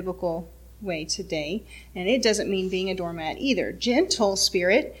in a biblical way today, and it doesn't mean being a doormat either. Gentle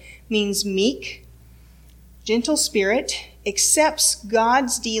spirit means meek. Gentle spirit accepts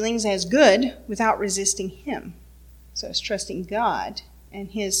God's dealings as good without resisting him. So it's trusting God and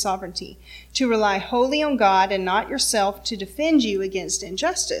his sovereignty, to rely wholly on God and not yourself to defend you against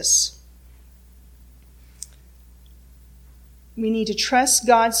injustice. We need to trust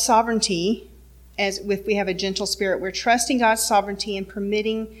God's sovereignty. As if we have a gentle spirit, we're trusting God's sovereignty and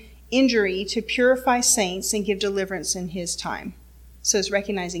permitting injury to purify saints and give deliverance in his time. So it's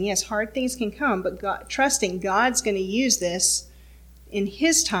recognizing, yes, hard things can come, but trusting God's going to use this in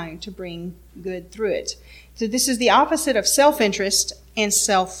his time to bring good through it. So this is the opposite of self-interest and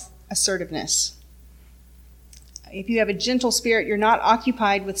self-assertiveness. If you have a gentle spirit, you're not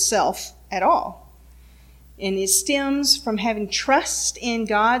occupied with self at all. And it stems from having trust in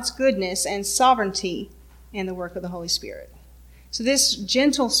God's goodness and sovereignty and the work of the Holy Spirit. So this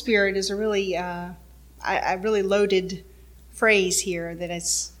gentle spirit is a really loaded phrase here that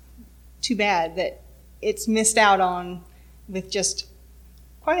it's too bad that it's missed out on with just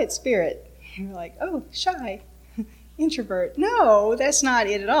quiet spirit. You're like, oh, shy, introvert. No, that's not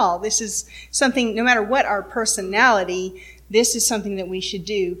it at all. This is something, no matter what our personality, this is something that we should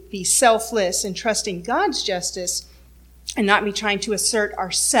do. Be selfless and trusting God's justice and not be trying to assert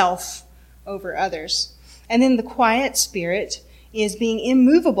ourself over others. And then the quiet spirit is being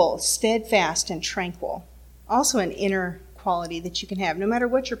immovable, steadfast, and tranquil. Also an inner quality that you can have, no matter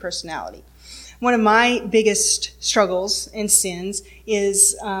what your personality. One of my biggest struggles and sins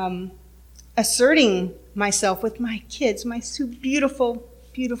is asserting myself with my kids, my two beautiful,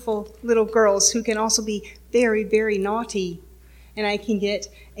 beautiful little girls who can also be very, very naughty. And I can get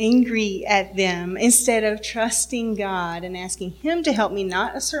angry at them instead of trusting God and asking him to help me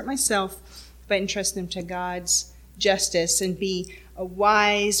not assert myself, but entrust them to God's justice and be a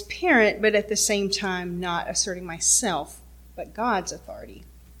wise parent, but at the same time not asserting myself, but God's authority.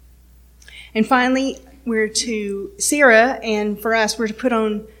 And finally, Sarah, and for us, we're to put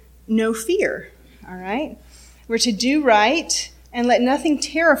on no fear, all right? We're to do right and let nothing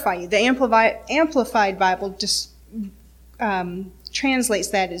terrify you. The Amplified Bible just translates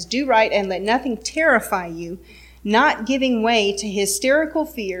that as do right and let nothing terrify you, not giving way to hysterical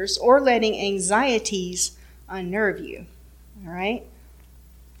fears or letting anxieties unnerve you, all right?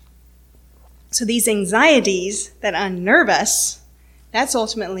 So these anxieties that unnerve us, that's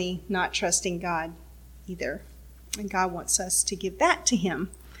ultimately not trusting God either. And God wants us to give that to him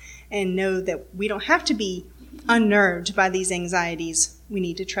and know that we don't have to be unnerved by these anxieties. We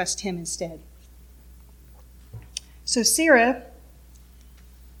need to trust him instead. So Sarah,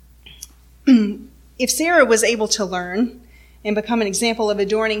 if Sarah was able to learn and become an example of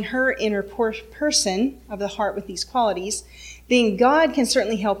adorning her inner person of the heart with these qualities, then God can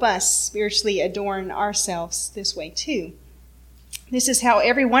certainly help us spiritually adorn ourselves this way too. This is how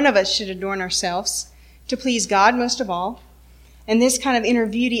every one of us should adorn ourselves, to please God most of all. And this kind of inner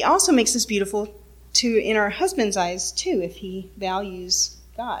beauty also makes us beautiful in our husband's eyes too, if he values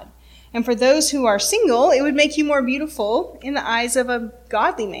God. And for those who are single, it would make you more beautiful in the eyes of a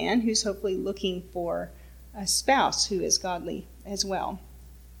godly man who's hopefully looking for a spouse who is godly as well.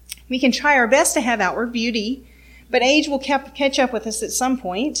 We can try our best to have outward beauty, but age will catch up with us at some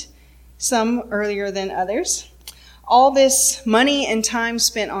point, some earlier than others. All this money and time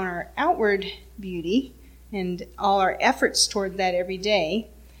spent on our outward beauty and all our efforts toward that every day,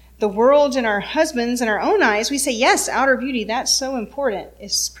 the world and our husbands and our own eyes, we say, yes, outer beauty, that's so important.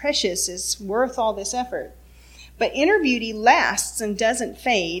 It's precious. It's worth all this effort. But inner beauty lasts and doesn't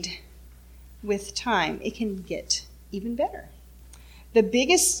fade with time. It can get even better.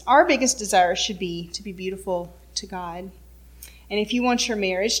 Our biggest desire should be to be beautiful to God. And if you want your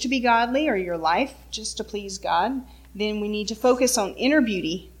marriage to be godly or your life just to please God, then we need to focus on inner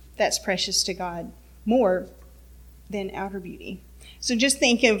beauty that's precious to God more than outer beauty. So just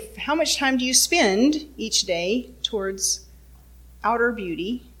think of how much time do you spend each day towards outer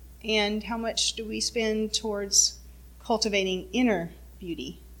beauty, and how much do we spend towards cultivating inner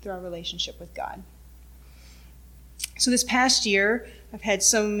beauty through our relationship with God. So this past year, I've had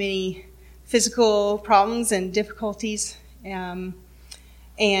so many physical problems and difficulties, and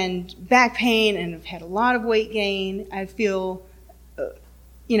back pain, and I've had a lot of weight gain. I feel,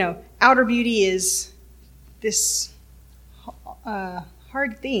 outer beauty is this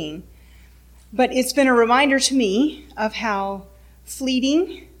hard thing, but it's been a reminder to me of how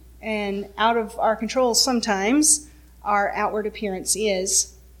fleeting and out of our control sometimes our outward appearance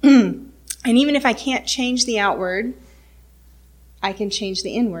is. And even if I can't change the outward, I can change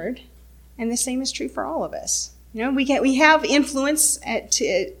the inward. And the same is true for all of us. We have influence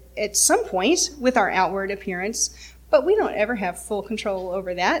at some point with our outward appearance, but we don't ever have full control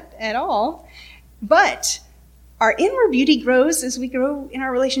over that at all. But our inward beauty grows as we grow in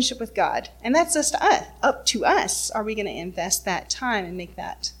our relationship with God. And that's just up to us. Are we going to invest that time and make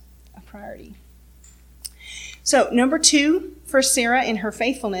that a priority? So, number 2, for Sarah in her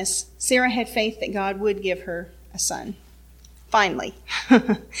faithfulness, Sarah had faith that God would give her a son. Finally.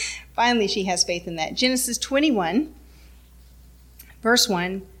 Finally, she has faith in that. Genesis 21, verse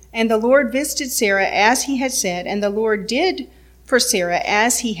 1, and the Lord visited Sarah as he had said, and the Lord did for Sarah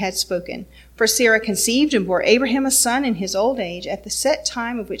as he had spoken. For Sarah conceived and bore Abraham a son in his old age at the set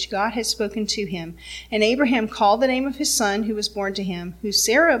time of which God had spoken to him. And Abraham called the name of his son who was born to him, who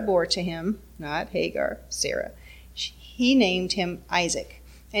Sarah bore to him, not Hagar, Sarah. He named him Isaac.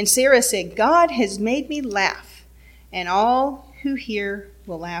 And Sarah said, God has made me laugh, and all who hear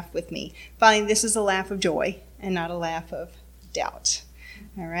will laugh with me. Finally, this is a laugh of joy and not a laugh of doubt.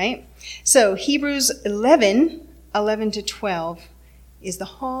 All right? So Hebrews 11:11-12 is the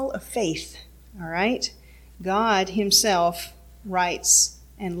hall of faith. All right? God himself writes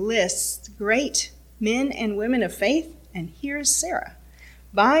and lists great men and women of faith, and here's Sarah.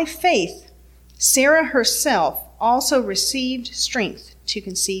 By faith, Sarah herself also received strength to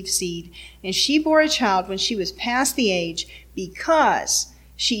conceive seed, and she bore a child when she was past the age, because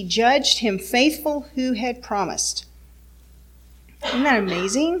she judged him faithful who had promised. Isn't that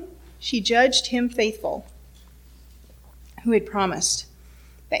amazing? She judged him faithful who had promised.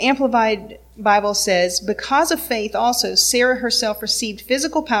 The Amplified Bible says, because of faith also, Sarah herself received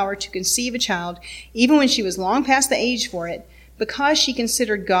physical power to conceive a child, even when she was long past the age for it, because she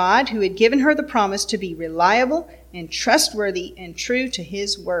considered God, who had given her the promise, to be reliable and trustworthy and true to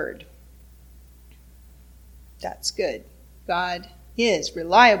his word. That's good. God is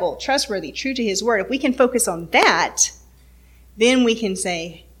reliable, trustworthy, true to his word. If we can focus on that, then we can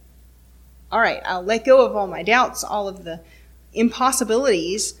say, all right, I'll let go of all my doubts, all of the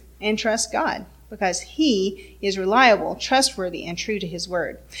impossibilities, and trust God, because he is reliable, trustworthy, and true to his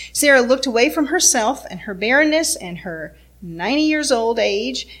word. Sarah looked away from herself and her barrenness and her 90 years old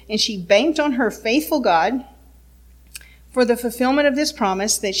age, and she banked on her faithful God for the fulfillment of this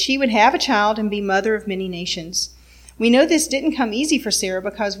promise that she would have a child and be mother of many nations. We know this didn't come easy for Sarah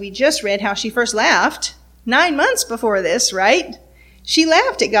because we just read how she first laughed 9 months before this, right? She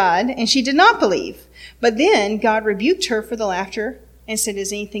laughed at God and she did not believe. But then God rebuked her for the laughter and said,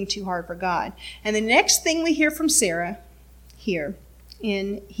 is anything too hard for God? And the next thing we hear from Sarah here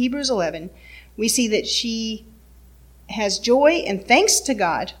in Hebrews 11, we see that she has joy and thanks to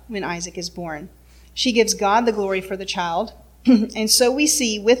God when Isaac is born. She gives God the glory for the child. And so we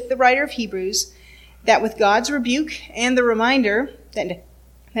see with the writer of Hebrews that with God's rebuke and the reminder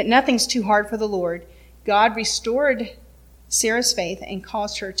that nothing's too hard for the Lord, God restored Sarah's faith and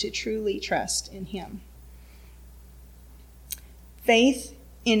caused her to truly trust in him. Faith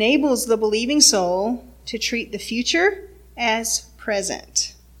enables the believing soul to treat the future as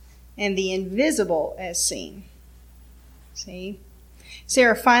present and the invisible as seen. See?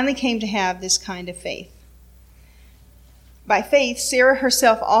 Sarah finally came to have this kind of faith. By faith, Sarah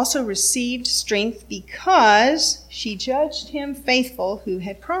herself also received strength because she judged him faithful who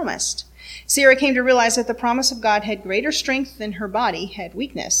had promised. Sarah came to realize that the promise of God had greater strength than her body had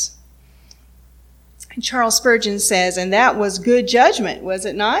weakness. And Charles Spurgeon says, and that was good judgment, was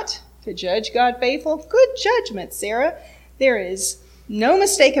it not? To judge God faithful? Good judgment, Sarah. There is No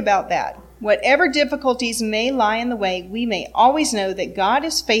mistake about that. Whatever difficulties may lie in the way, we may always know that God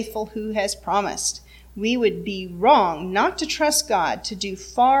is faithful who has promised. We would be wrong not to trust God to do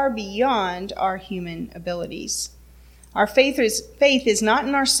far beyond our human abilities. Our faith is not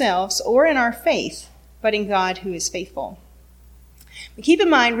in ourselves or in our faith, but in God who is faithful. But keep in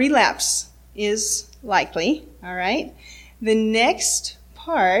mind, relapse is likely, all right? The next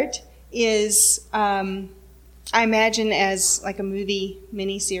part is, I imagine as like a movie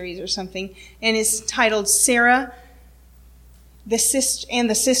miniseries or something, and it's titled Sarah and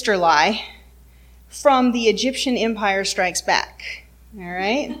the Sister Lie from the Egyptian Empire Strikes Back, all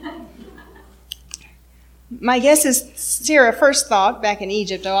right? My guess is Sarah first thought back in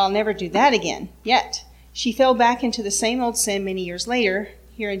Egypt, oh, I'll never do that again. Yet, she fell back into the same old sin many years later,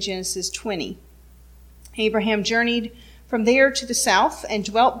 here in Genesis 20. Abraham journeyed from there to the south and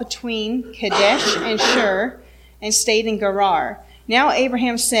dwelt between Kadesh and Shur and stayed in Gerar. Now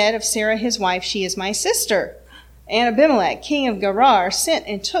Abraham said of Sarah his wife, she is my sister. And Abimelech, king of Gerar, sent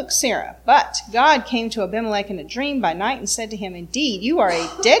and took Sarah. But God came to Abimelech in a dream by night and said to him, indeed, you are a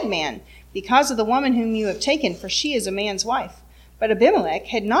dead man because of the woman whom you have taken, for she is a man's wife. But Abimelech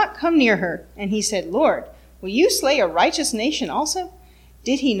had not come near her, and he said, Lord, will you slay a righteous nation also?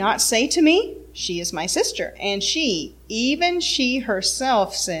 Did he not say to me, she is my sister? And she, even she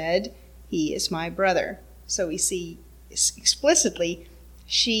herself, said, he is my brother. So we see explicitly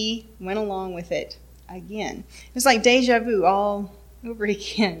she went along with it again. It's like deja vu all over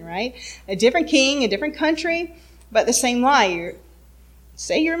again, right? A different king, a different country, but the same lie.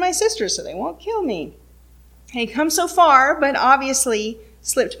 Say you're my sister so they won't kill me. And he come so far, but obviously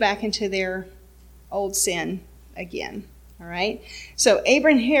slipped back into their old sin again. All right? So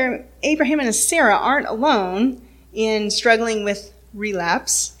Abraham and Sarah aren't alone in struggling with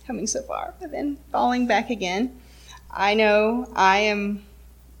relapse, coming so far, but then falling back again. I know I am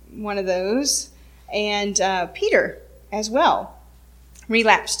one of those. And Peter as well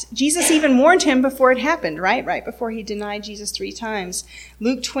relapsed. Jesus even warned him before it happened, right? Right before he denied Jesus 3 times.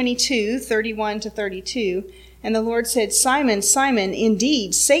 Luke 22:31-32. And the Lord said, Simon, Simon,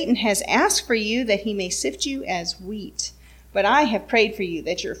 indeed, Satan has asked for you that he may sift you as wheat. But I have prayed for you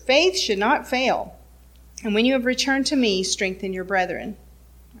that your faith should not fail. And when you have returned to me, strengthen your brethren.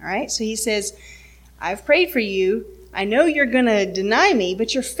 All right? So he says, I've prayed for you. I know you're going to deny me,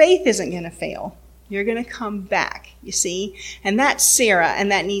 but your faith isn't going to fail. You're going to come back, you see? And that's Sarah,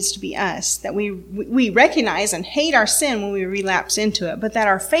 and that needs to be us, that we recognize and hate our sin when we relapse into it, but that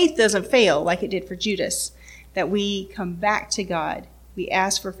our faith doesn't fail like it did for Judas, that we come back to God. We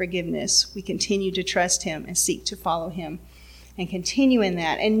ask for forgiveness. We continue to trust him and seek to follow him and continue in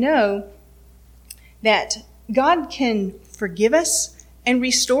that and know that God can forgive us and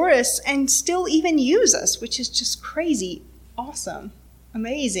restore us and still even use us, which is just crazy, awesome.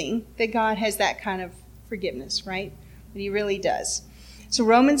 Amazing that God has that kind of forgiveness, right? But he really does. So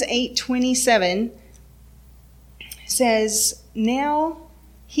Romans 8:27 says, now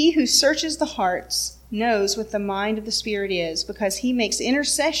he who searches the hearts knows what the mind of the Spirit is, because he makes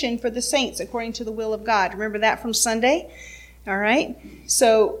intercession for the saints according to the will of God. Remember that from Sunday? All right?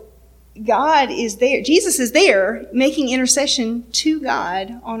 So God is there. Jesus is there making intercession to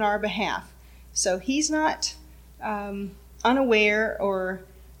God on our behalf. So he's not unaware or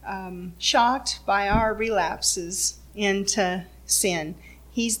shocked by our relapses into sin.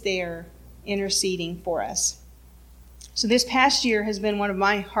 He's there interceding for us. So this past year has been one of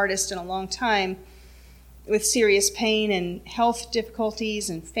my hardest in a long time, with serious pain and health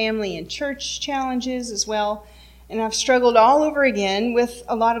difficulties and family and church challenges as well. And I've struggled all over again with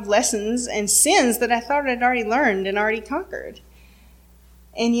a lot of lessons and sins that I thought I'd already learned and already conquered.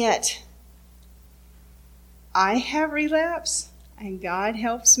 And yet, I have relapse, and God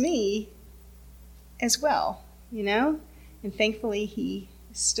helps me as well, you know? And thankfully, he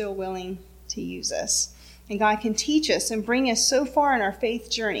is still willing to use us. And God can teach us and bring us so far in our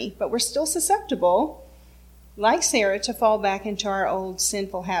faith journey, but we're still susceptible, like Sarah, to fall back into our old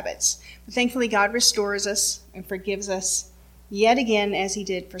sinful habits. But thankfully, God restores us and forgives us yet again as he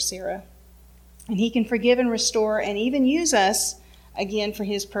did for Sarah. And he can forgive and restore and even use us again for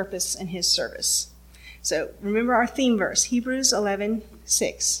his purpose and his service. So remember our theme verse, Hebrews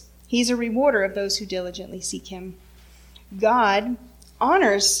 11:6. He's a rewarder of those who diligently seek him. God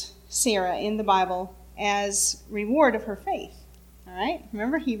honors Sarah in the Bible as reward of her faith. All right?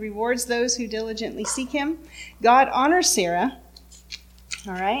 Remember, he rewards those who diligently seek him. God honors Sarah.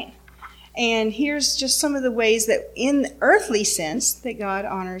 All right? And here's just some of the ways that in the earthly sense that God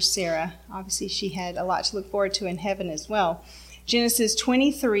honors Sarah. Obviously, she had a lot to look forward to in heaven as well. Genesis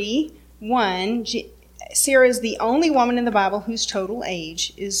 23:1, Sarah is the only woman in the Bible whose total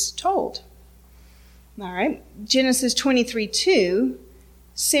age is told. All right. Genesis 23:2,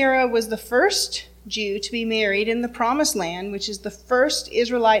 Sarah was the first Jew to be married in the Promised Land, which is the first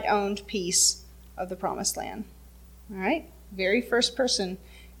Israelite-owned piece of the Promised Land. All right. Very first person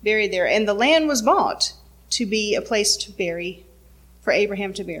buried there. And the land was bought to be a place to bury, for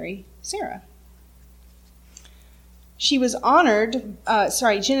Abraham to bury Sarah. She was honored,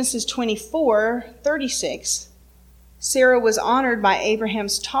 Genesis 24:36. Sarah was honored by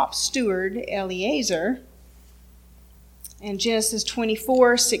Abraham's top steward, Eliezer. And Genesis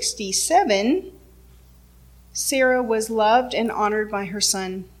 24:67, Sarah was loved and honored by her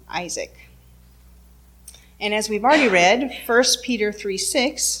son, Isaac. And as we've already read, 1 Peter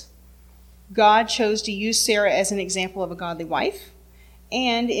 3:6, God chose to use Sarah as an example of a godly wife.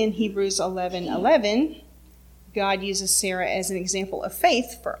 And in Hebrews 11:11, God uses Sarah as an example of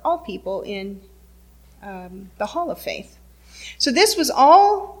faith for all people in the Hall of Faith. So this was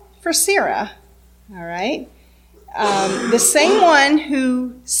all for Sarah, all right? The same one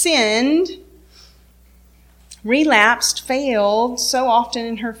who sinned, relapsed, failed so often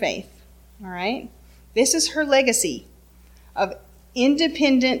in her faith, all right? This is her legacy of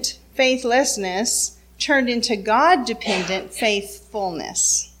independent faithlessness turned into God-dependent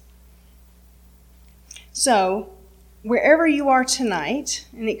faithfulness. So, wherever you are tonight,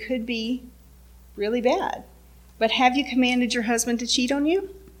 and it could be really bad, but have you commanded your husband to cheat on you?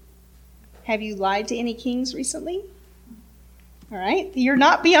 Have you lied to any kings recently? All right, you're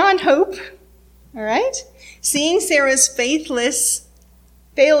not beyond hope. All right, seeing Sarah's faithless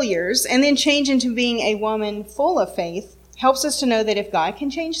failures and then change into being a woman full of faith helps us to know that if God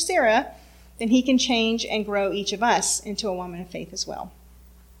can change Sarah, then he can change and grow each of us into a woman of faith as well.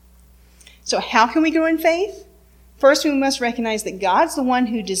 So how can we grow in faith? First, we must recognize that God's the one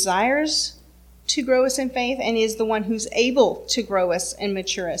who desires to grow us in faith and is the one who's able to grow us and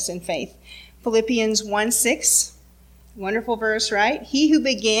mature us in faith. Philippians 1:6, wonderful verse, right? He who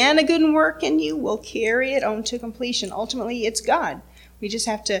began a good work in you will carry it on to completion. Ultimately, it's God. We just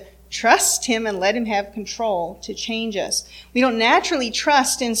have to trust him and let him have control to change us. We don't naturally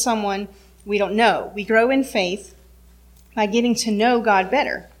trust in someone we don't know. We grow in faith by getting to know God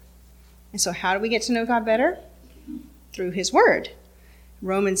better. And so how do we get to know God better? Through his word.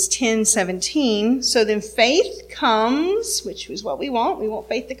 Romans 10:17. So then faith comes, which is what we want. We want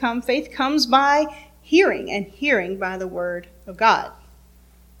faith to come. Faith comes by hearing, and hearing by the word of God.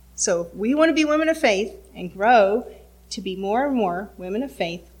 So if we want to be women of faith and grow to be more and more women of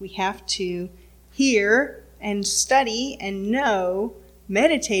faith, we have to hear and study and know,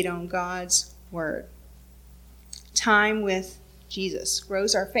 meditate on God's word. Time with Jesus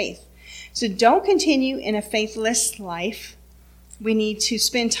grows our faith. So don't continue in a faithless life. We need to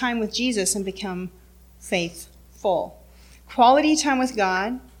spend time with Jesus and become faithful. Quality time with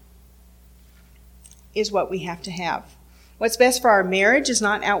God is what we have to have. What's best for our marriage is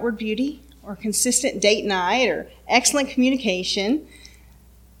not outward beauty or consistent date night or excellent communication.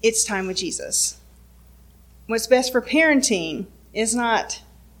 It's time with Jesus. What's best for parenting is not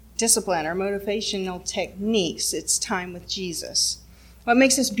discipline or motivational techniques. It's time with Jesus. What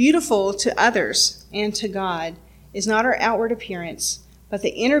makes us beautiful to others and to God is not our outward appearance, but the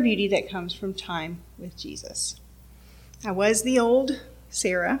inner beauty that comes from time with Jesus. I was the old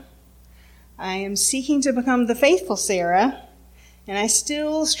Sarah. I am seeking to become the faithful Sarah, and I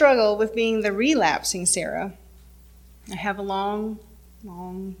still struggle with being the relapsing Sarah. I have a long,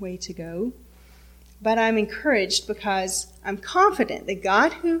 long way to go, but I'm encouraged because I'm confident that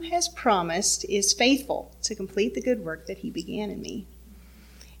God who has promised is faithful to complete the good work that he began in me.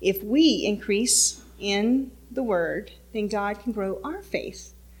 If we increase in the word, then God can grow our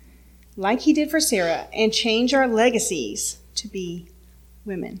faith like he did for Sarah and change our legacies to be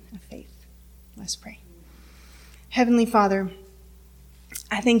women of faith. Let's pray. Heavenly Father,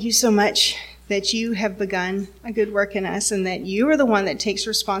 I thank you so much that you have begun a good work in us and that you are the one that takes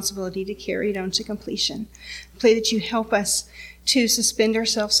responsibility to carry it on to completion. I pray that you help us to suspend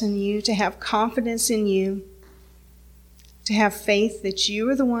ourselves in you, to have confidence in you, to have faith that you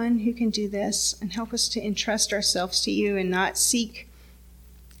are the one who can do this, and help us to entrust ourselves to you and not seek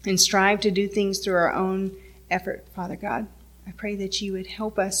and strive to do things through our own effort, Father God. I pray that you would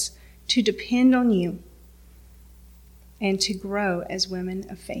help us to depend on you and to grow as women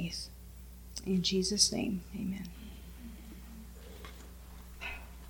of faith. In Jesus' name, amen.